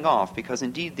showing off, because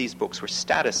indeed these books were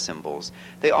status symbols,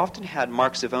 they often had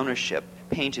marks of ownership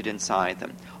painted inside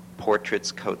them.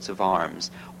 Portraits, coats of arms,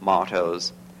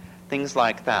 mottos, things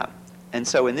like that. And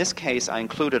so in this case, I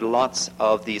included lots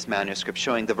of these manuscripts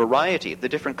showing the variety, the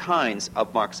different kinds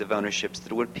of marks of ownerships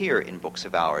that would appear in books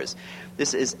of ours.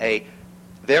 This is a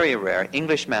very rare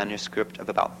English manuscript of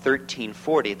about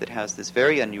 1340 that has this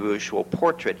very unusual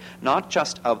portrait, not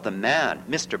just of the man,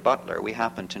 Mr. Butler. We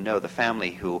happen to know the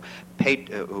family who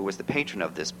was the patron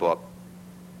of this book.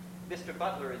 Mr.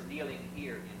 Butler is kneeling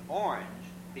here in orange.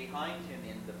 Behind him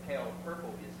in the pale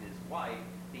purple is his wife.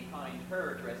 Behind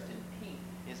her, dressed in pink,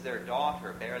 is their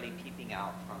daughter, barely peeping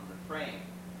out from the frame.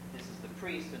 This is the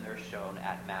priest, and they're shown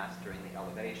at Mass during the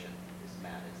elevation. This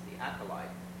man is the acolyte.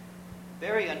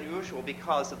 Very unusual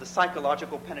because of the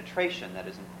psychological penetration that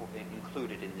is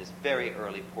included in this very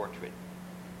early portrait.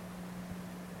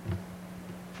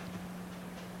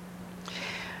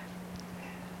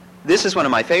 This is one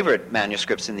of my favorite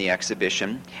manuscripts in the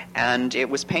exhibition, and it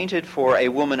was painted for a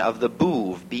woman of the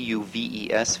Bouves,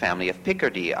 B-U-V-E-S family of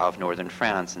Picardy of northern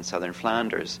France and southern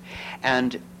Flanders.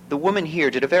 And the woman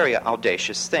here did a very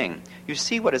audacious thing. You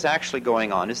see what is actually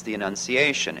going on is the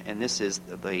Annunciation, and this is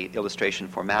the illustration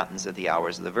for Matins of the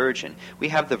Hours of the Virgin. We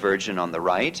have the Virgin on the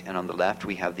right, and on the left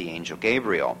we have the angel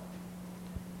Gabriel.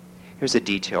 Here's a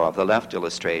detail of the left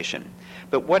illustration.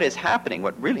 But what is happening,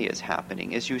 what really is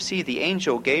happening, is you see the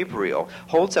angel Gabriel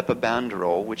holds up a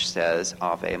banderole which says,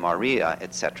 Ave Maria,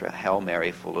 etc., Hail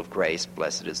Mary, full of grace,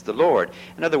 blessed is the Lord.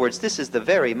 In other words, this is the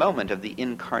very moment of the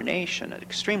incarnation, an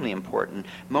extremely important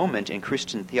moment in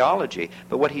Christian theology.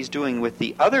 But what he's doing with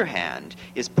the other hand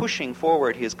is pushing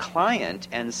forward his client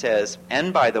and says,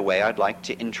 and by the way, I'd like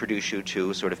to introduce you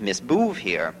to sort of Miss Bouve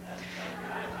here.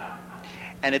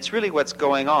 And it's really what's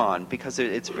going on, because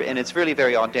it's really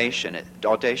very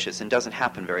audacious and doesn't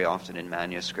happen very often in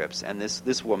manuscripts. And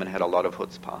this woman had a lot of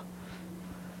chutzpah.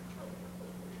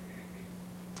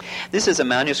 This is a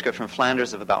manuscript from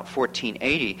Flanders of about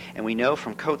 1480, and we know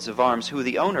from coats of arms who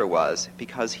the owner was,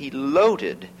 because he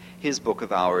loaded his Book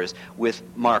of Hours with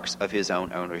marks of his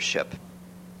own ownership.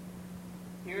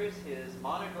 Here's his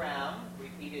monogram,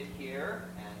 repeated here,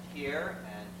 and here,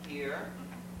 and here,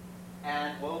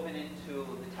 and woven into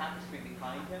the tapestry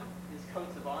behind him. His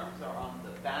coats of arms are on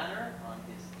the banner, on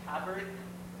his tabard,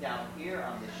 down here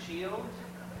on the shield.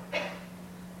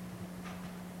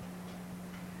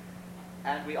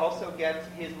 And we also get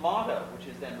his motto, which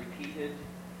is then repeated,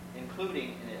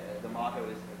 including, the motto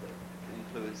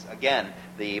includes, again,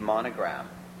 the monogram.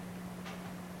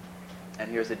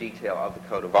 And here's a detail of the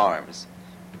coat of arms.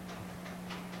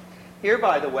 Here,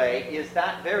 by the way, is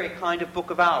that very kind of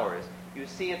Book of Hours. You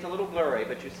see it's a little blurry,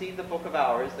 but you see the Book of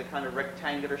Hours, the kind of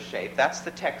rectangular shape. That's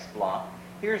the text block.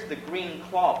 Here's the green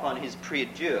cloth on his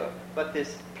prie-dieu, but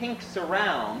this pink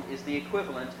surround is the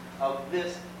equivalent of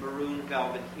this maroon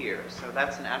velvet here. So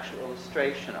that's an actual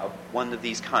illustration of one of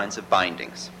these kinds of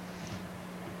bindings.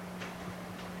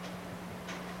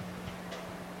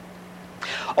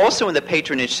 Also in the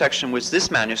patronage section was this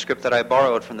manuscript that I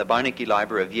borrowed from the Beinecke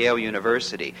Library of Yale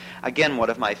University. Again, one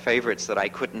of my favorites that I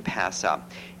couldn't pass up.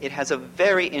 It has a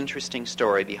very interesting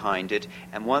story behind it,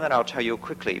 and one that I'll tell you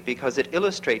quickly, because it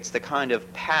illustrates the kind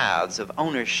of paths of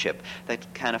ownership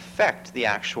that can affect the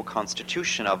actual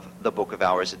constitution of the Book of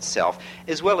Hours itself,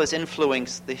 as well as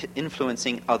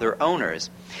influencing other owners.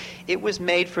 It was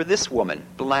made for this woman,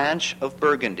 Blanche of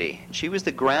Burgundy. She was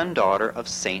the granddaughter of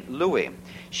St. Louis.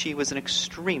 She was an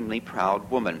extremely proud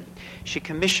woman. She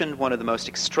commissioned one of the most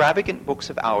extravagant books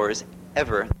of hours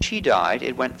ever. She died.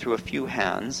 It went through a few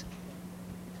hands,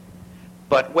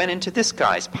 but went into this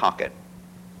guy's pocket.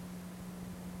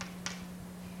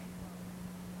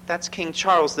 That's King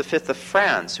Charles V of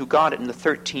France, who got it in the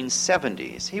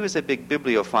 1370s. He was a big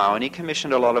bibliophile, and he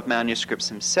commissioned a lot of manuscripts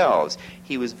himself.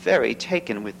 He was very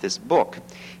taken with this book.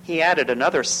 He added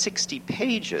another 60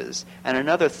 pages and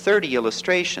another 30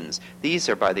 illustrations. These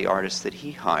are by the artists that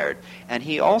he hired. And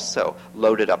he also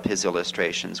loaded up his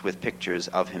illustrations with pictures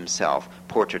of himself,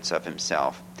 portraits of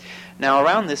himself. Now,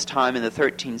 around this time in the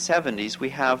 1370s, we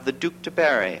have the Duc de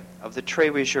Berry of the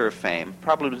Trévigier fame,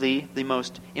 probably the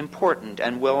most important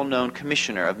and well-known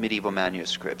commissioner of medieval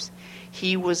manuscripts.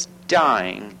 He was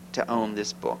dying to own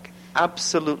this book,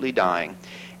 absolutely dying.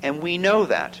 And we know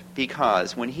that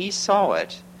because when he saw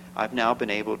it, I've now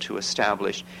been able to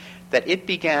establish that it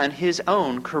began his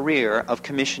own career of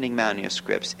commissioning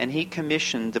manuscripts, and he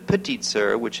commissioned the Petit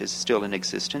Sœur, which is still in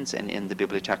existence and in the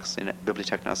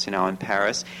Bibliothèque Nationale in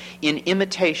Paris, in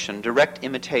imitation, direct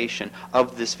imitation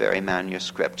of this very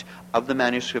manuscript, of the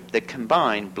manuscript that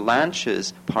combined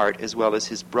Blanche's part as well as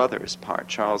his brother's part,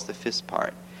 Charles V's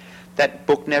part. That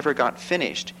book never got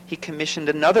finished. He commissioned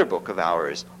another Book of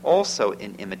Hours, also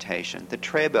in imitation, the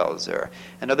Trébelzeur.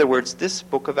 In other words, this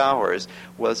Book of Hours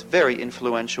was very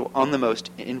influential on the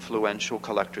most influential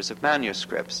collectors of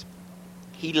manuscripts.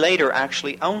 He later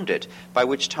actually owned it, by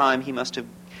which time he must have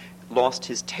lost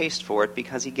his taste for it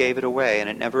because he gave it away, and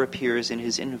it never appears in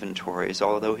his inventories,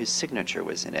 although his signature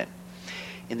was in it.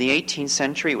 In the 18th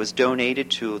century, it was donated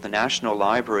to the National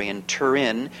Library in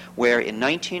Turin, where in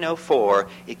 1904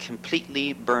 it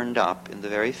completely burned up in the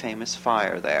very famous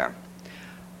fire there.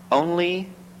 Only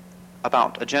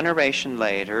about a generation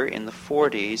later, in the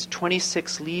 40s,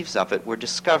 26 leaves of it were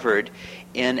discovered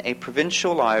in a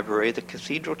provincial library, the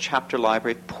Cathedral Chapter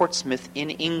Library, Portsmouth in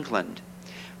England,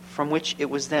 from which it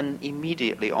was then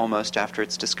immediately, almost after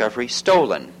its discovery,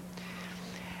 stolen.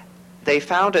 They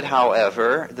found it,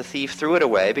 however, the thief threw it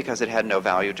away because it had no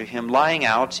value to him, lying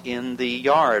out in the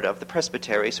yard of the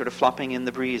presbytery, sort of flopping in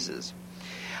the breezes.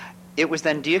 It was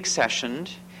then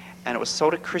deaccessioned, and it was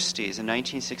sold at Christie's in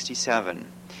 1967,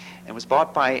 and was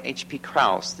bought by H.P.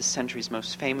 Krauss, the century's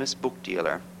most famous book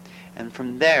dealer. And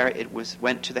from there, it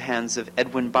went to the hands of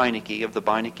Edwin Beinecke of the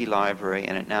Beinecke Library,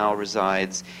 and it now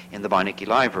resides in the Beinecke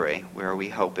Library, where we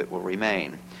hope it will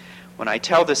remain. When I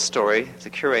tell this story, the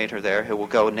curator there, who will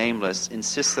go nameless,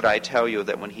 insists that I tell you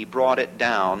that when he brought it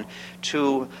down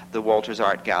to the Walters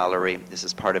Art Gallery, this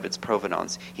is part of its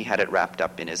provenance, he had it wrapped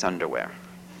up in his underwear.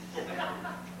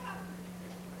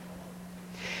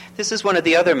 This is one of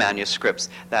the other manuscripts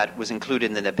that was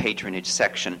included in the patronage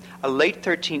section, a late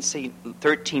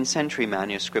 13th century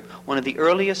manuscript, one of the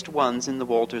earliest ones in the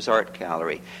Walters Art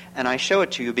Gallery. And I show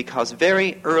it to you because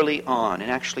very early on, and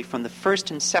actually from the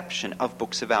first inception of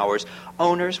Books of Hours,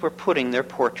 owners were putting their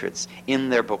portraits in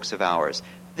their Books of Hours.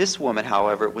 This woman,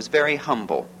 however, was very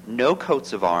humble. No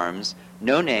coats of arms,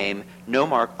 no name, no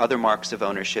other marks of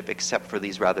ownership except for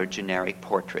these rather generic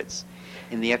portraits.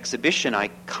 In the exhibition, I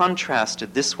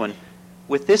contrasted this one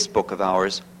with this Book of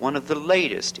Hours, one of the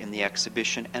latest in the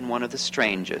exhibition and one of the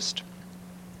strangest.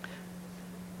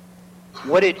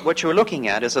 What you're looking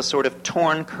at is a sort of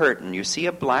torn curtain. You see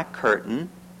a black curtain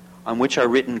on which are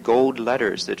written gold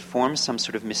letters that form some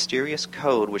sort of mysterious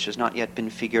code which has not yet been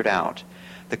figured out.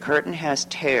 The curtain has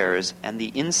tears, and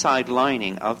the inside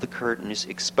lining of the curtain is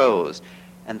exposed,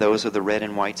 and those are the red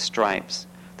and white stripes.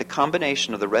 The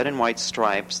combination of the red and white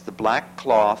stripes, the black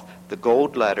cloth, the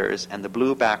gold letters, and the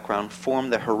blue background form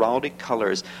the heraldic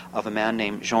colors of a man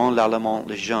named Jean Lallemand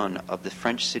le Jeune of the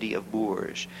French city of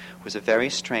Bourges, who was a very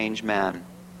strange man.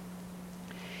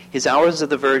 His Hours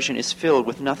of the Virgin is filled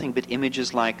with nothing but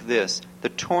images like this. The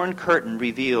torn curtain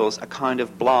reveals a kind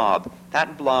of blob.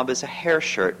 That blob is a hair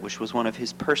shirt, which was one of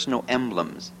his personal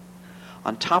emblems.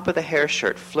 On top of the hair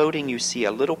shirt, floating, you see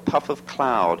a little puff of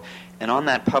cloud, and on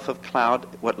that puff of cloud,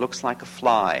 what looks like a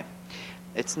fly.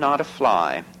 It's not a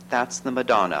fly. That's the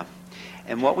Madonna.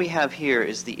 And what we have here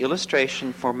is the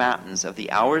illustration for Matins of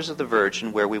the Hours of the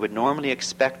Virgin, where we would normally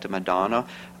expect a Madonna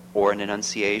or an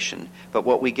Annunciation. But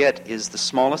what we get is the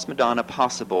smallest Madonna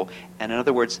possible, and in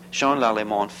other words, Jean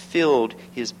Lallemand filled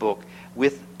his book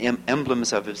with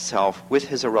emblems of himself, with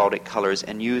his heraldic colors,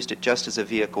 and used it just as a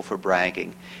vehicle for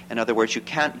bragging. In other words, you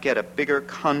can't get a bigger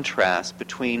contrast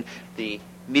between the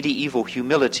medieval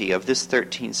humility of this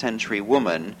 13th century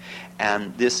woman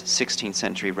and this 16th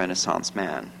century Renaissance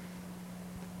man.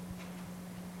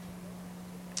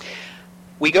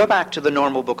 We go back to the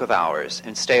normal Book of Hours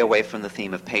and stay away from the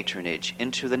theme of patronage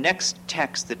into the next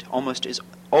text that almost is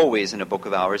always in a Book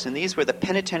of Hours, and these were the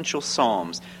penitential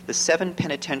psalms, the 7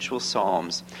 penitential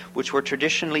psalms, which were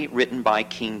traditionally written by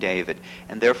King David,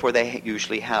 and therefore they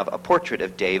usually have a portrait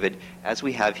of David, as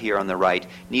we have here on the right,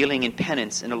 kneeling in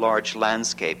penance in a large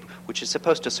landscape, which is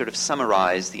supposed to sort of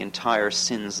summarize the entire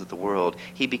sins of the world.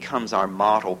 He becomes our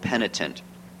model penitent.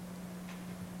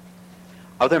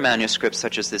 Other manuscripts,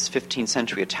 such as this 15th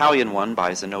century Italian one by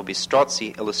Zanobi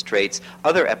Strozzi, illustrates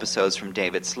other episodes from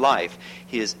David's life.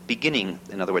 His beginning,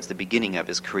 in other words, the beginning of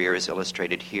his career, is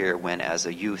illustrated here when, as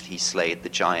a youth, he slayed the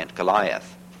giant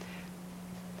Goliath.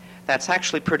 That's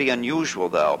actually pretty unusual,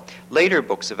 though. Later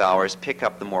Books of Hours pick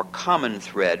up the more common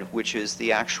thread, which is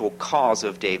the actual cause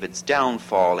of David's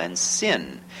downfall and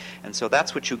sin. And so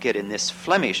that's what you get in this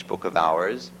Flemish Book of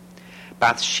Hours.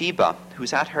 Bathsheba,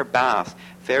 who's at her bath,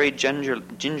 very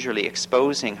gingerly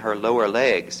exposing her lower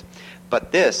legs.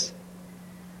 But this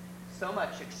so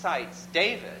much excites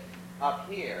David up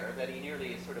here that he nearly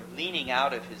is sort of leaning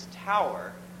out of his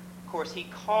tower. Of course, he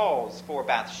calls for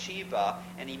Bathsheba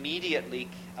and immediately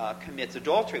commits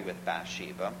adultery with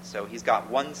Bathsheba. So he's got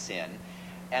one sin.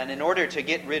 And in order to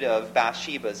get rid of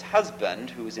Bathsheba's husband,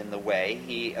 who's in the way,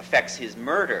 he effects his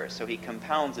murder. So he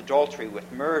compounds adultery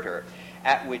with murder,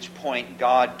 at which point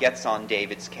God gets on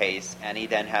David's case, and he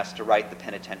then has to write the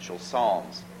penitential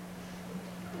psalms.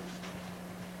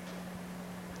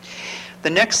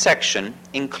 The next section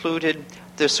included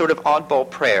the sort of oddball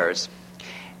prayers,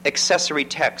 accessory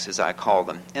texts, as I call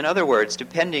them. In other words,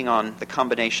 depending on the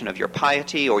combination of your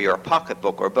piety or your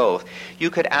pocketbook or both,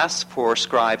 you could ask for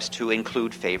scribes to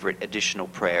include favorite additional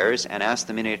prayers and ask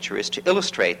the miniaturist to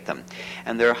illustrate them.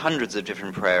 And there are hundreds of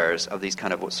different prayers of these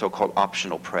kind of so-called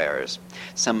optional prayers.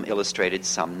 Some illustrated,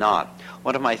 some not.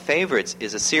 One of my favorites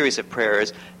is a series of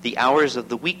prayers, the Hours of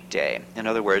the Weekday. In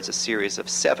other words, a series of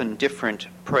 7 different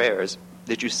prayers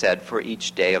that you said for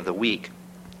each day of the week,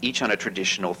 each on a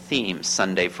traditional theme.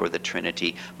 Sunday for the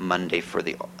Trinity, Monday for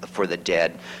the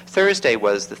dead. Thursday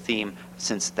was the theme,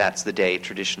 since that's the day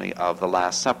traditionally of the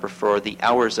Last Supper, for the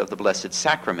Hours of the Blessed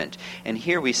Sacrament. And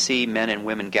here we see men and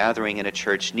women gathering in a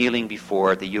church, kneeling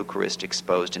before the Eucharist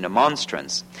exposed in a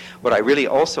monstrance. What I really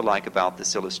also like about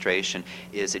this illustration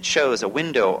is it shows a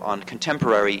window on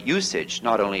contemporary usage,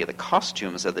 not only of the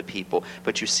costumes of the people,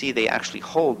 but you see they actually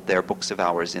hold their Books of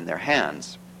Hours in their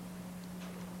hands.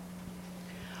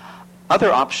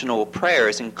 Other optional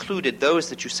prayers included those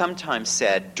that you sometimes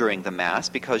said during the Mass,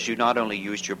 because you not only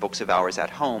used your books of hours at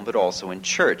home, but also in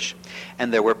church.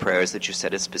 And there were prayers that you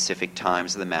said at specific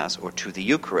times of the Mass or to the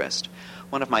Eucharist.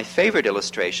 One of my favorite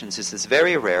illustrations is this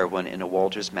very rare one in a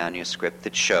Walters manuscript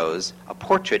that shows a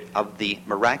portrait of the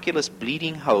miraculous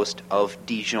bleeding host of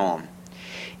Dijon.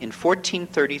 In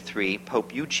 1433,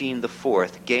 Pope Eugene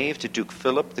IV gave to Duke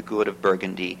Philip the Good of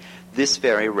Burgundy this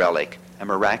very relic, a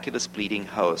miraculous bleeding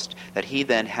host, that he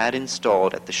then had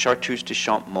installed at the Chartreuse de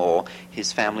Champmont,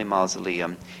 his family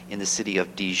mausoleum in the city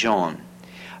of Dijon.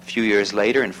 A few years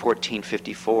later, in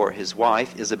 1454, his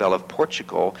wife, Isabel of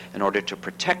Portugal, in order to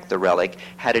protect the relic,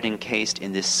 had it encased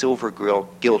in this silver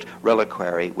gilt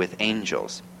reliquary with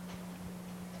angels.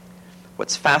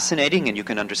 What's fascinating, and you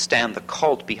can understand the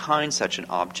cult behind such an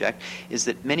object, is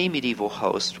that many medieval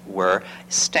hosts were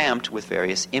stamped with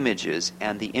various images,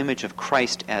 and the image of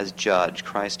Christ as judge,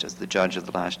 Christ as the judge of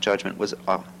the Last Judgment, was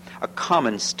a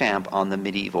common stamp on the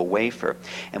medieval wafer.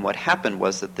 And what happened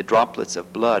was that the droplets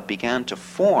of blood began to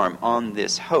form on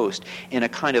this host in a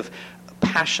kind of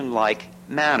passion-like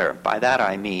manner. By that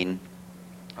I mean,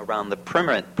 around the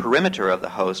perimeter of the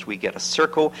host, we get a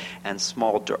circle and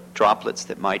small droplets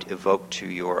that might evoke to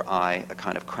your eye a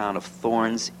kind of crown of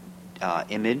thorns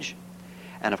image.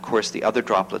 And of course, the other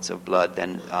droplets of blood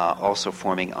then also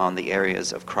forming on the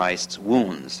areas of Christ's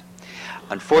wounds.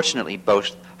 Unfortunately,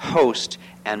 both host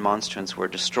and monstrance were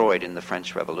destroyed in the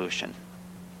French Revolution.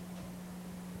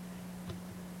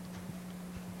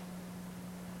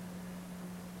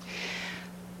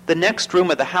 The next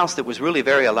room of the house that was really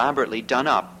very elaborately done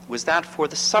up was that for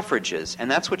the suffrages, and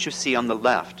that's what you see on the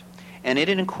left. And it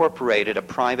incorporated a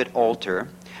private altar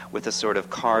with a sort of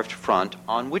carved front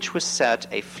on which was set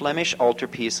a Flemish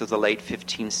altarpiece of the late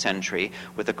 15th century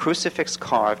with a crucifix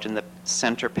carved in the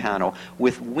center panel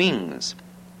with wings.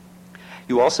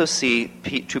 You also see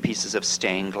two pieces of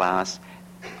stained glass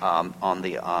on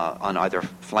either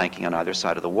flanking on either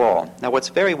side of the wall. Now, what's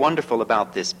very wonderful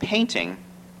about this painting,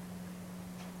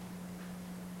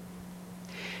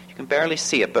 you can barely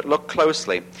see it, but look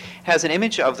closely, has an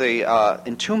image of the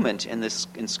entombment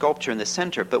in sculpture in the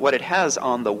center, but what it has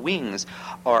on the wings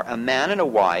are a man and a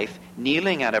wife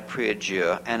kneeling at a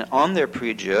prie-dieu, and on their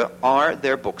prie-dieu are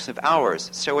their books of hours.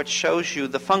 So it shows you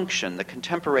the function, the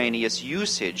contemporaneous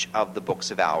usage of the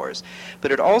books of hours.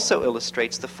 But it also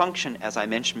illustrates the function, as I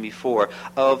mentioned before,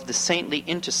 of the saintly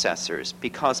intercessors,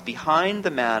 because behind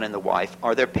the man and the wife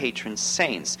are their patron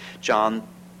saints, John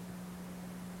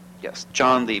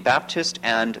the Baptist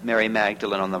and Mary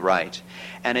Magdalene on the right.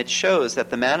 And it shows that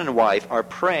the man and wife are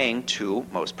praying to,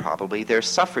 most probably, their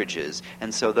suffrages.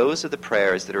 And so those are the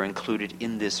prayers that are included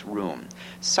in this room.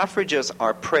 Suffrages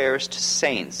are prayers to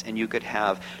saints, and you could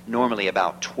have normally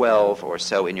about 12 or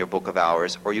so in your book of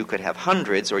hours, or you could have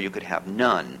hundreds, or you could have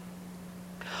none.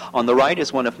 On the right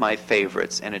is one of my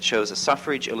favorites, and it shows a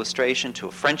suffrage illustration to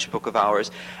a French book of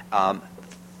hours,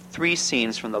 3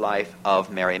 scenes from the life of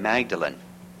Mary Magdalene.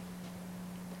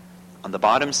 On the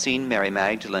bottom scene, Mary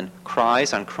Magdalene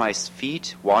cries on Christ's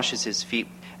feet, washes his feet,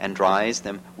 and dries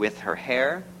them with her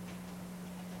hair.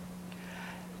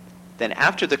 Then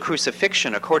after the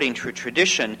crucifixion, according to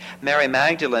tradition, Mary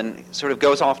Magdalene sort of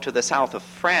goes off to the south of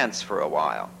France for a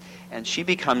while. And she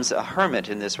becomes a hermit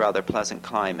in this rather pleasant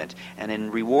climate. And in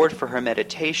reward for her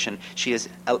meditation, she is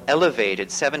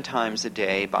elevated 7 times a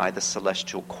day by the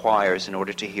celestial choirs in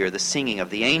order to hear the singing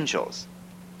of the angels.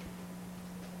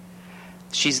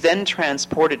 She's then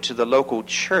transported to the local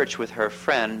church with her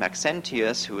friend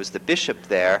Maxentius, who is the bishop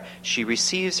there. She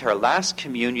receives her last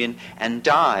communion and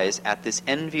dies at this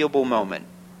enviable moment.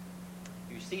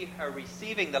 You see her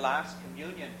receiving the last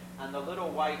communion, and the little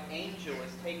white angel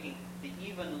is taking the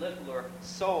even littler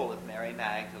soul of Mary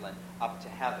Magdalene up to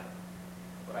heaven.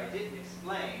 What I didn't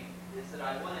explain is that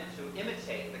I wanted to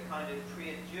imitate the kind of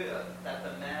prie-dieu that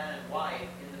the man and wife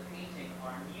in the painting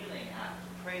are kneeling at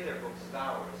to pray their books of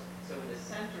hours. So in the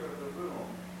center of the room,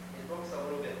 it looks a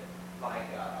little bit like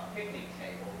a picnic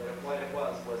table, but what it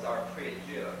was our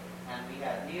prie-dieu. And we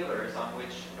had kneelers on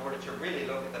which, in order to really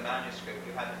look at the manuscript,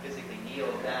 you had to physically kneel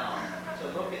down to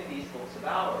look at these books of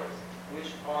hours,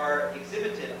 which are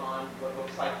exhibited on what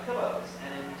looks like pillows.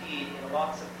 And indeed, in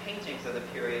lots of paintings of the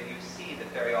period, you see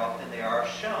that very often they are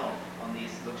shown on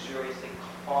these luxuriously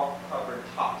cloth-covered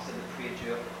tops of the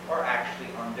prie-dieu, or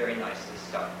actually on very nicely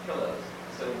stuffed pillows.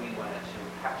 So we wanted to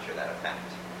capture that effect.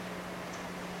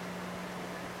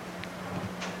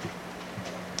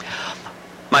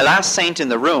 My last saint in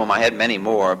the room, I had many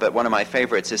more, but one of my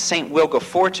favorites is Saint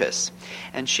Wilgefortis.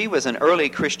 And she was an early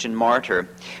Christian martyr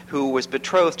who was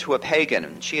betrothed to a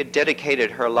pagan. She had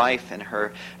dedicated her life and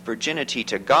her virginity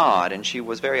to God, and she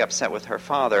was very upset with her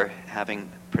father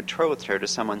having betrothed her to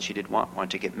someone she did not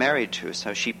want to get married to.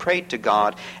 So she prayed to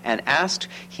God and asked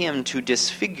him to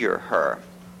disfigure her.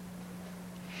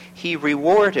 He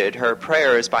rewarded her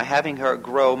prayers by having her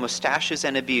grow mustaches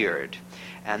and a beard,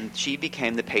 and she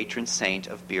became the patron saint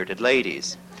of bearded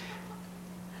ladies.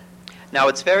 Now,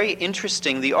 it's very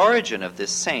interesting, the origin of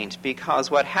this saint, because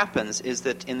what happens is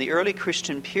that in the early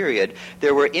Christian period,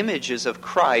 there were images of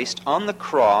Christ on the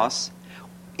cross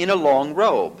in a long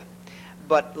robe.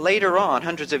 But later on,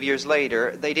 hundreds of years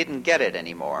later, they didn't get it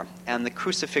anymore, and the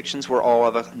crucifixions were all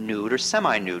of a nude or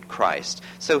semi-nude Christ.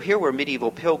 So here were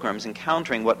medieval pilgrims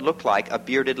encountering what looked like a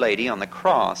bearded lady on the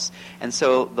cross, and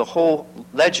so the whole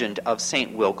legend of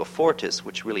Saint Wilgefortis,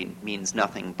 which really means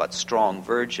nothing but strong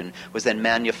virgin, was then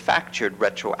manufactured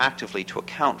retroactively to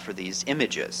account for these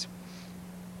images.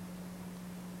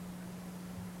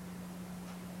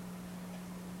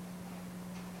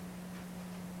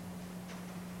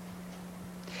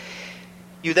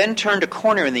 You then turned a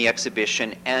corner in the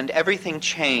exhibition, and everything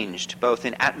changed, both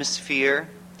in atmosphere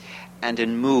and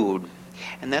in mood.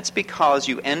 And that's because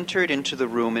you entered into the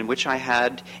room in which I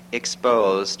had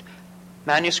exposed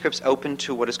manuscripts open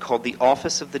to what is called the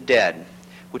Office of the Dead,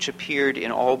 which appeared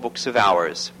in all books of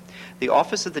hours. The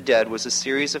Office of the Dead was a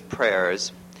series of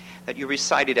prayers that you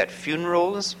recited at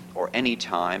funerals or any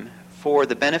time for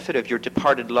the benefit of your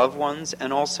departed loved ones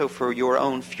and also for your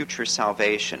own future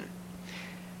salvation.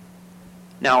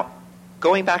 Now,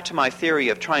 going back to my theory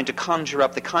of trying to conjure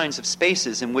up the kinds of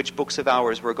spaces in which books of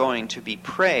hours were going to be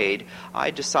prayed, I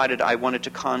decided I wanted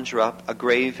to conjure up a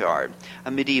graveyard,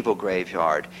 a medieval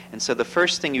graveyard. And so the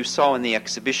first thing you saw in the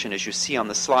exhibition, as you see on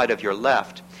the slide of your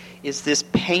left, is this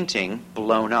painting,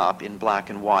 blown up in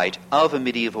black and white, of a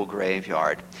medieval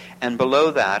graveyard. And below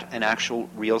that, an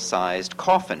actual real-sized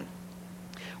coffin,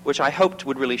 which I hoped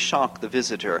would really shock the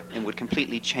visitor and would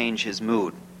completely change his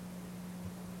mood.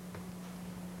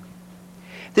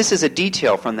 This is a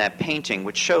detail from that painting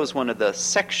which shows one of the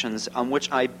sections on which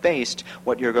I based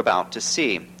what you're about to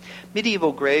see.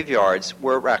 Medieval graveyards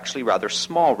were actually rather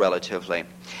small relatively.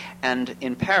 And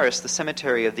in Paris, the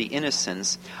Cemetery of the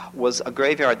Innocents was a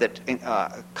graveyard that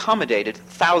accommodated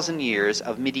 1,000 years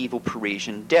of medieval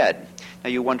Parisian dead. Now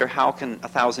you wonder, how can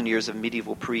 1,000 years of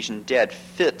medieval Parisian dead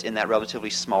fit in that relatively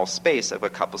small space of a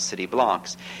couple city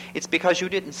blocks? It's because you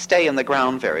didn't stay in the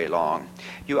ground very long.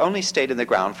 You only stayed in the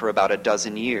ground for about a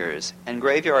dozen years, and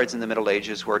graveyards in the Middle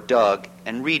Ages were dug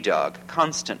and redug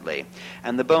constantly,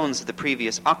 and the bones of the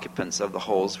previous occupants of the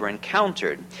holes were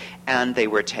encountered, and they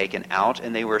were taken out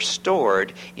and they were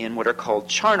stored in what are called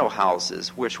charnel houses,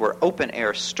 which were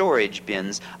open-air storage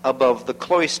bins above the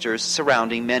cloisters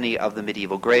surrounding many of the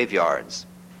medieval graveyards.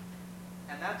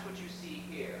 And that's what you see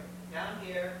here. Down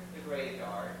here, the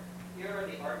graveyard. Here are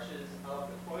the arches of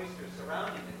the cloisters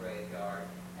surrounding the graveyard.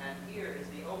 And here is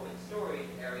the open storage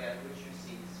area in which you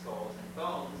see skulls and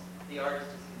bones. The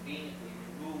artist has conveniently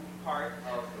removed part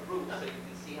of the roof so you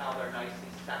can see how they're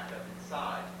nicely stacked up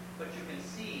inside. But you can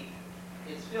see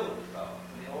it's filled with bones.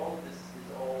 All of this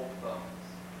is old bones.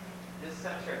 This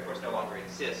cemetery, of course, no longer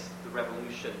exists. The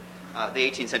Revolution, the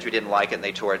 18th century didn't like it, and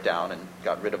they tore it down and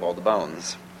got rid of all the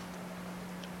bones.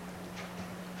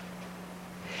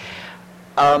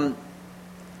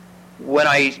 When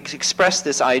I expressed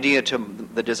this idea to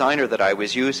the designer that I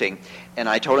was using, and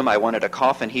I told him I wanted a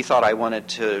coffin, he thought I wanted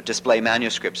to display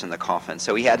manuscripts in the coffin.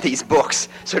 So he had these books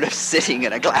sort of sitting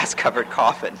in a glass-covered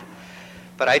coffin.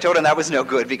 But I told him that was no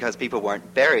good because people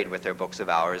weren't buried with their books of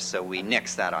hours, so we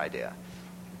nixed that idea.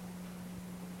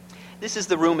 This is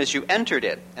the room as you entered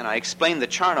it, and I explained the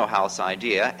charnel house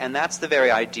idea, and that's the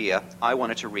very idea I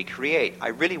wanted to recreate. I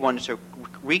really wanted to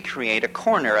recreate a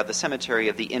corner of the Cemetery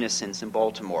of the Innocents in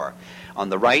Baltimore. On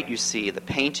the right, you see the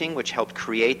painting, which helped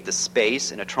create the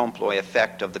space and a trompe-l'oeil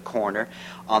effect of the corner.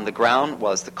 On the ground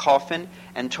was the coffin,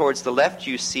 and towards the left,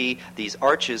 you see these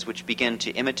arches, which begin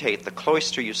to imitate the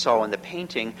cloister you saw in the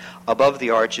painting. Above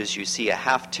the arches, you see a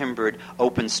half-timbered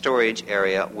open storage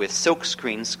area with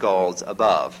silkscreen skulls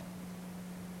above.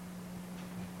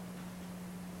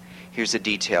 Here's a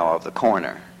detail of the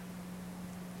corner.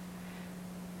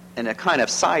 And a kind of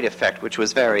side effect, which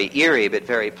was very eerie but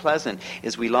very pleasant,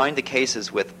 is we lined the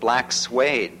cases with black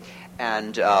suede,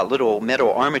 and little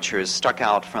metal armatures stuck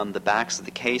out from the backs of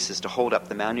the cases to hold up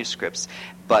the manuscripts.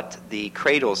 But the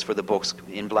cradles for the books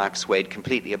in black suede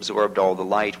completely absorbed all the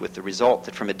light, with the result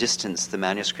that from a distance the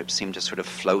manuscripts seemed to sort of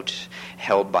float,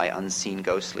 held by unseen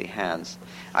ghostly hands.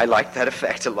 I liked that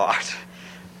effect a lot.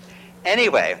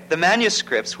 Anyway, the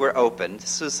manuscripts were opened.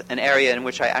 This was an area in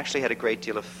which I actually had a great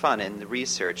deal of fun in the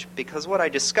research, because what I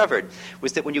discovered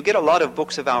was that when you get a lot of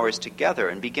books of hours together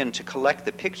and begin to collect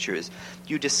the pictures,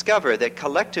 you discover that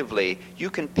collectively you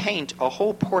can paint a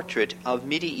whole portrait of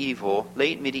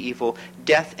late medieval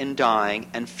death and dying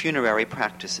and funerary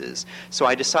practices. So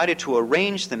I decided to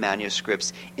arrange the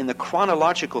manuscripts in the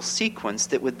chronological sequence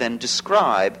that would then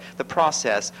describe the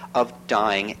process of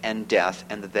dying and death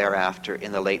and the thereafter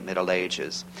in the late Middle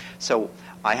Ages. So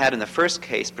I had in the first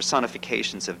case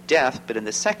personifications of death, but in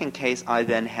the second case I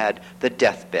then had the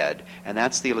deathbed. And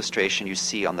that's the illustration you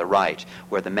see on the right,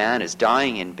 where the man is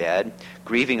dying in bed.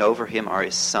 Grieving over him are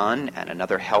his son and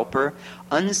another helper,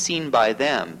 unseen by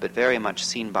them, but very much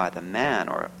seen by the man,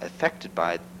 or affected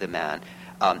by the man,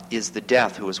 is the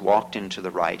death who has walked into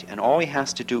the right. And all he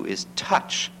has to do is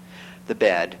touch the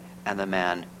bed, and the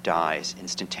man dies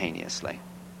instantaneously.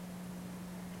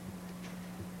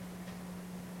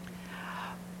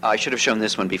 I should have shown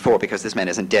this one before because this man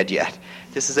isn't dead yet.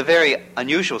 This is a very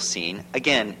unusual scene,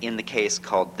 again in the case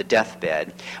called the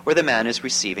deathbed, where the man is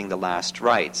receiving the last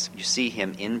rites. You see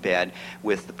him in bed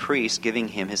with the priest giving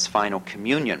him his final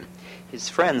communion. His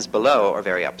friends below are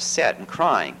very upset and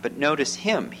crying, but notice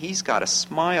him. He's got a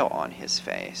smile on his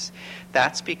face.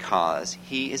 That's because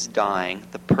he is dying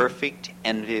the perfect,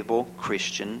 enviable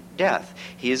Christian death.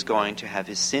 He is going to have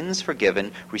his sins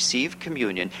forgiven, receive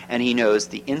communion, and he knows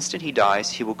the instant he dies,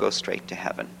 he will go straight to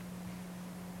heaven.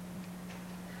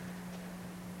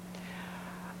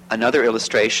 Another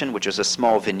illustration, which is a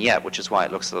small vignette, which is why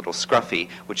it looks a little scruffy,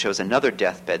 which shows another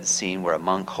deathbed scene where a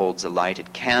monk holds a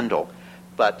lighted candle.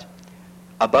 But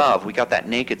above, we got that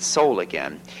naked soul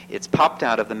again. It's popped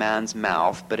out of the man's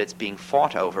mouth, but it's being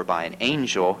fought over by an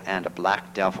angel and a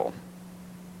black devil.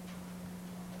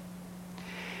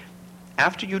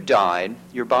 After you died,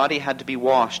 your body had to be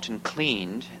washed and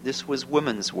cleaned. This was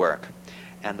women's work,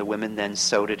 and the women then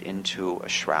sewed it into a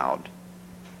shroud.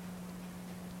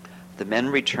 The men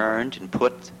returned and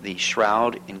put the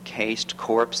shroud-encased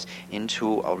corpse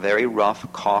into a very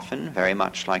rough coffin, very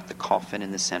much like the coffin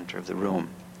in the center of the room.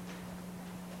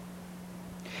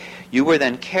 You were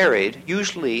then carried,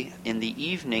 usually in the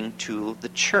evening, to the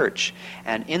church.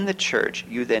 And in the church,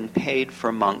 you then paid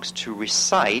for monks to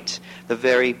recite the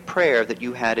very prayer that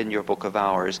you had in your Book of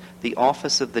Hours, the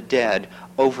Office of the Dead,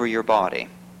 over your body.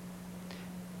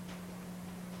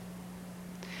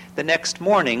 The next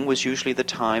morning was usually the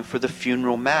time for the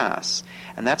funeral mass.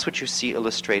 And that's what you see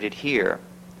illustrated here.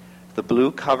 The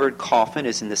blue-covered coffin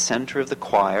is in the center of the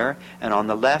choir, and on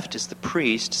the left is the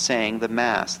priest saying the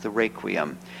Mass, the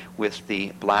Requiem, with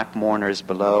the black mourners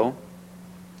below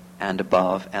and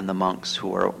above, and the monks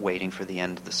who are waiting for the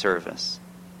end of the service.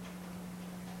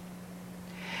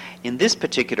 In this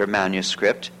particular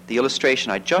manuscript, the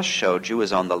illustration I just showed you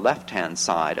is on the left-hand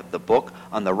side of the book.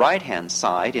 On the right-hand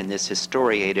side, in this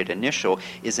historiated initial,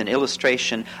 is an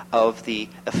illustration of the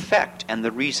effect and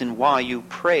the reason why you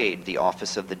prayed the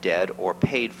Office of the Dead or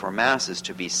paid for masses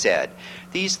to be said.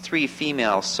 These three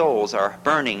female souls are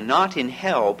burning not in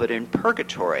hell but in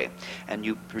purgatory, and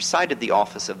you recited the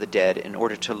Office of the Dead in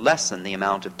order to lessen the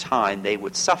amount of time they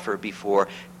would suffer before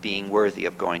being worthy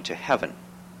of going to heaven.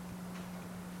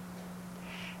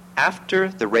 After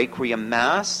the Requiem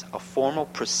Mass, a formal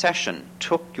procession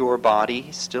took your body,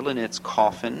 still in its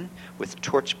coffin, with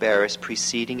torchbearers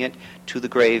preceding it, to the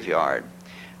graveyard.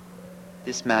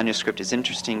 This manuscript is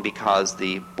interesting because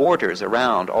the borders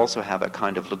around also have a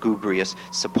kind of lugubrious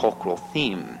sepulchral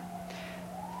theme.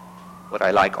 What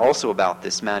I like also about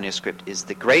this manuscript is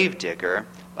the gravedigger,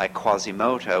 like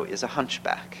Quasimodo, is a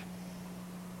hunchback.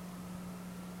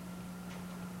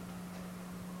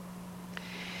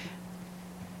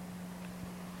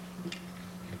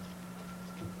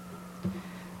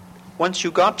 Once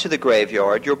you got to the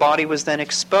graveyard, your body was then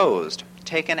exposed,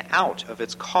 taken out of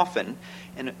its coffin,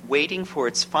 and waiting for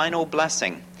its final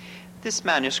blessing. This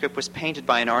manuscript was painted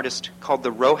by an artist called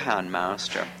the Rohan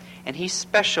Master, and he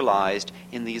specialized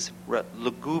in these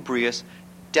lugubrious,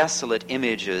 desolate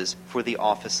images for the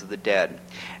Office of the Dead.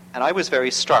 And I was very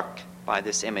struck by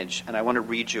this image, and I want to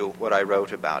read you what I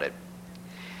wrote about it.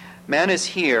 Man is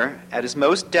here at his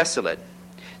most desolate,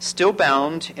 still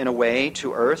bound in a way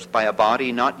to earth by a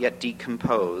body not yet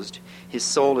decomposed. His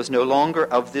soul is no longer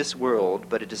of this world,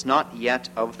 but it is not yet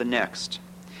of the next.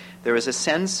 There is a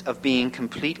sense of being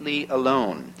completely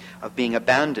alone, of being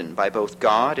abandoned by both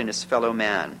God and his fellow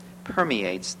man,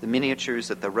 permeates the miniatures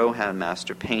that the Rohan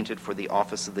Master painted for the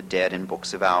Office of the Dead in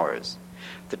Books of Hours.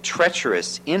 The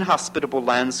treacherous, inhospitable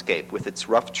landscape with its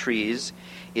rough trees,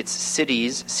 its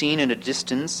cities seen in a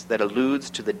distance that alludes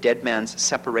to the dead man's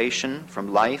separation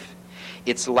from life,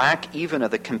 its lack even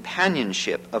of the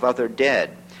companionship of other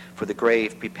dead, for the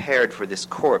grave prepared for this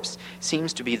corpse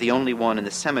seems to be the only one in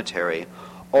the cemetery,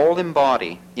 all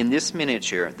embody in this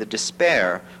miniature the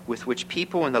despair with which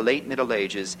people in the late Middle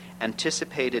Ages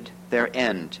anticipated their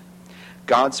end.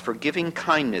 God's forgiving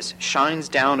kindness shines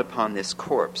down upon this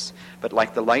corpse, but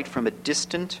like the light from a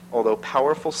distant, although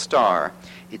powerful star,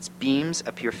 its beams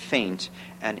appear faint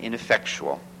and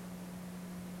ineffectual.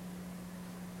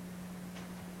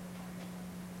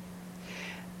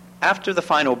 After the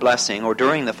final blessing, or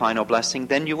during the final blessing,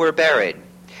 then you were buried,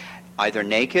 either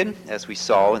naked, as we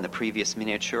saw in the previous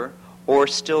miniature, or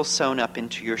still sewn up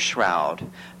into your shroud.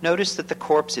 Notice that the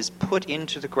corpse is put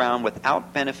into the ground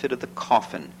without benefit of the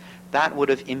coffin. That would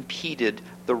have impeded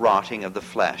the rotting of the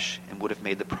flesh and would have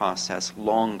made the process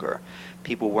longer.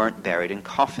 People weren't buried in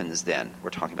coffins then.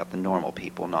 We're talking about the normal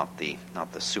people, not the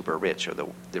super rich or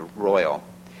the royal.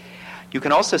 You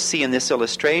can also see in this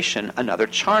illustration another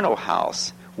charnel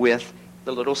house with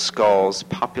the little skulls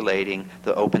populating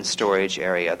the open storage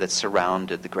area that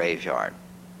surrounded the graveyard.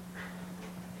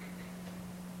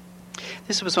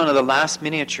 This was one of the last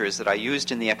miniatures that I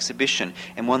used in the exhibition,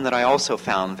 and one that I also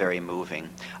found very moving.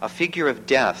 A figure of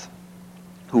death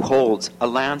who holds a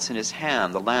lance in his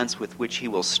hand, the lance with which he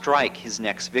will strike his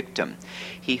next victim.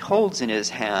 He holds in his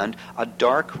hand a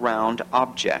dark round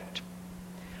object.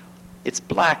 It's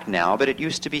black now, but it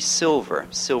used to be silver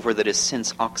that has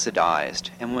since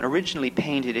oxidized. And when originally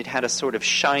painted, it had a sort of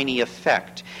shiny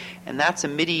effect. And that's a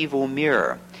medieval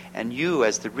mirror. And you,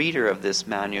 as the reader of this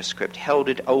manuscript, held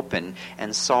it open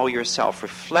and saw yourself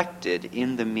reflected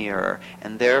in the mirror,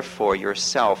 and therefore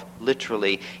yourself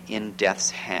literally in death's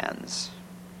hands.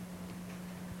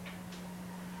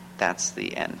 That's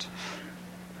the end.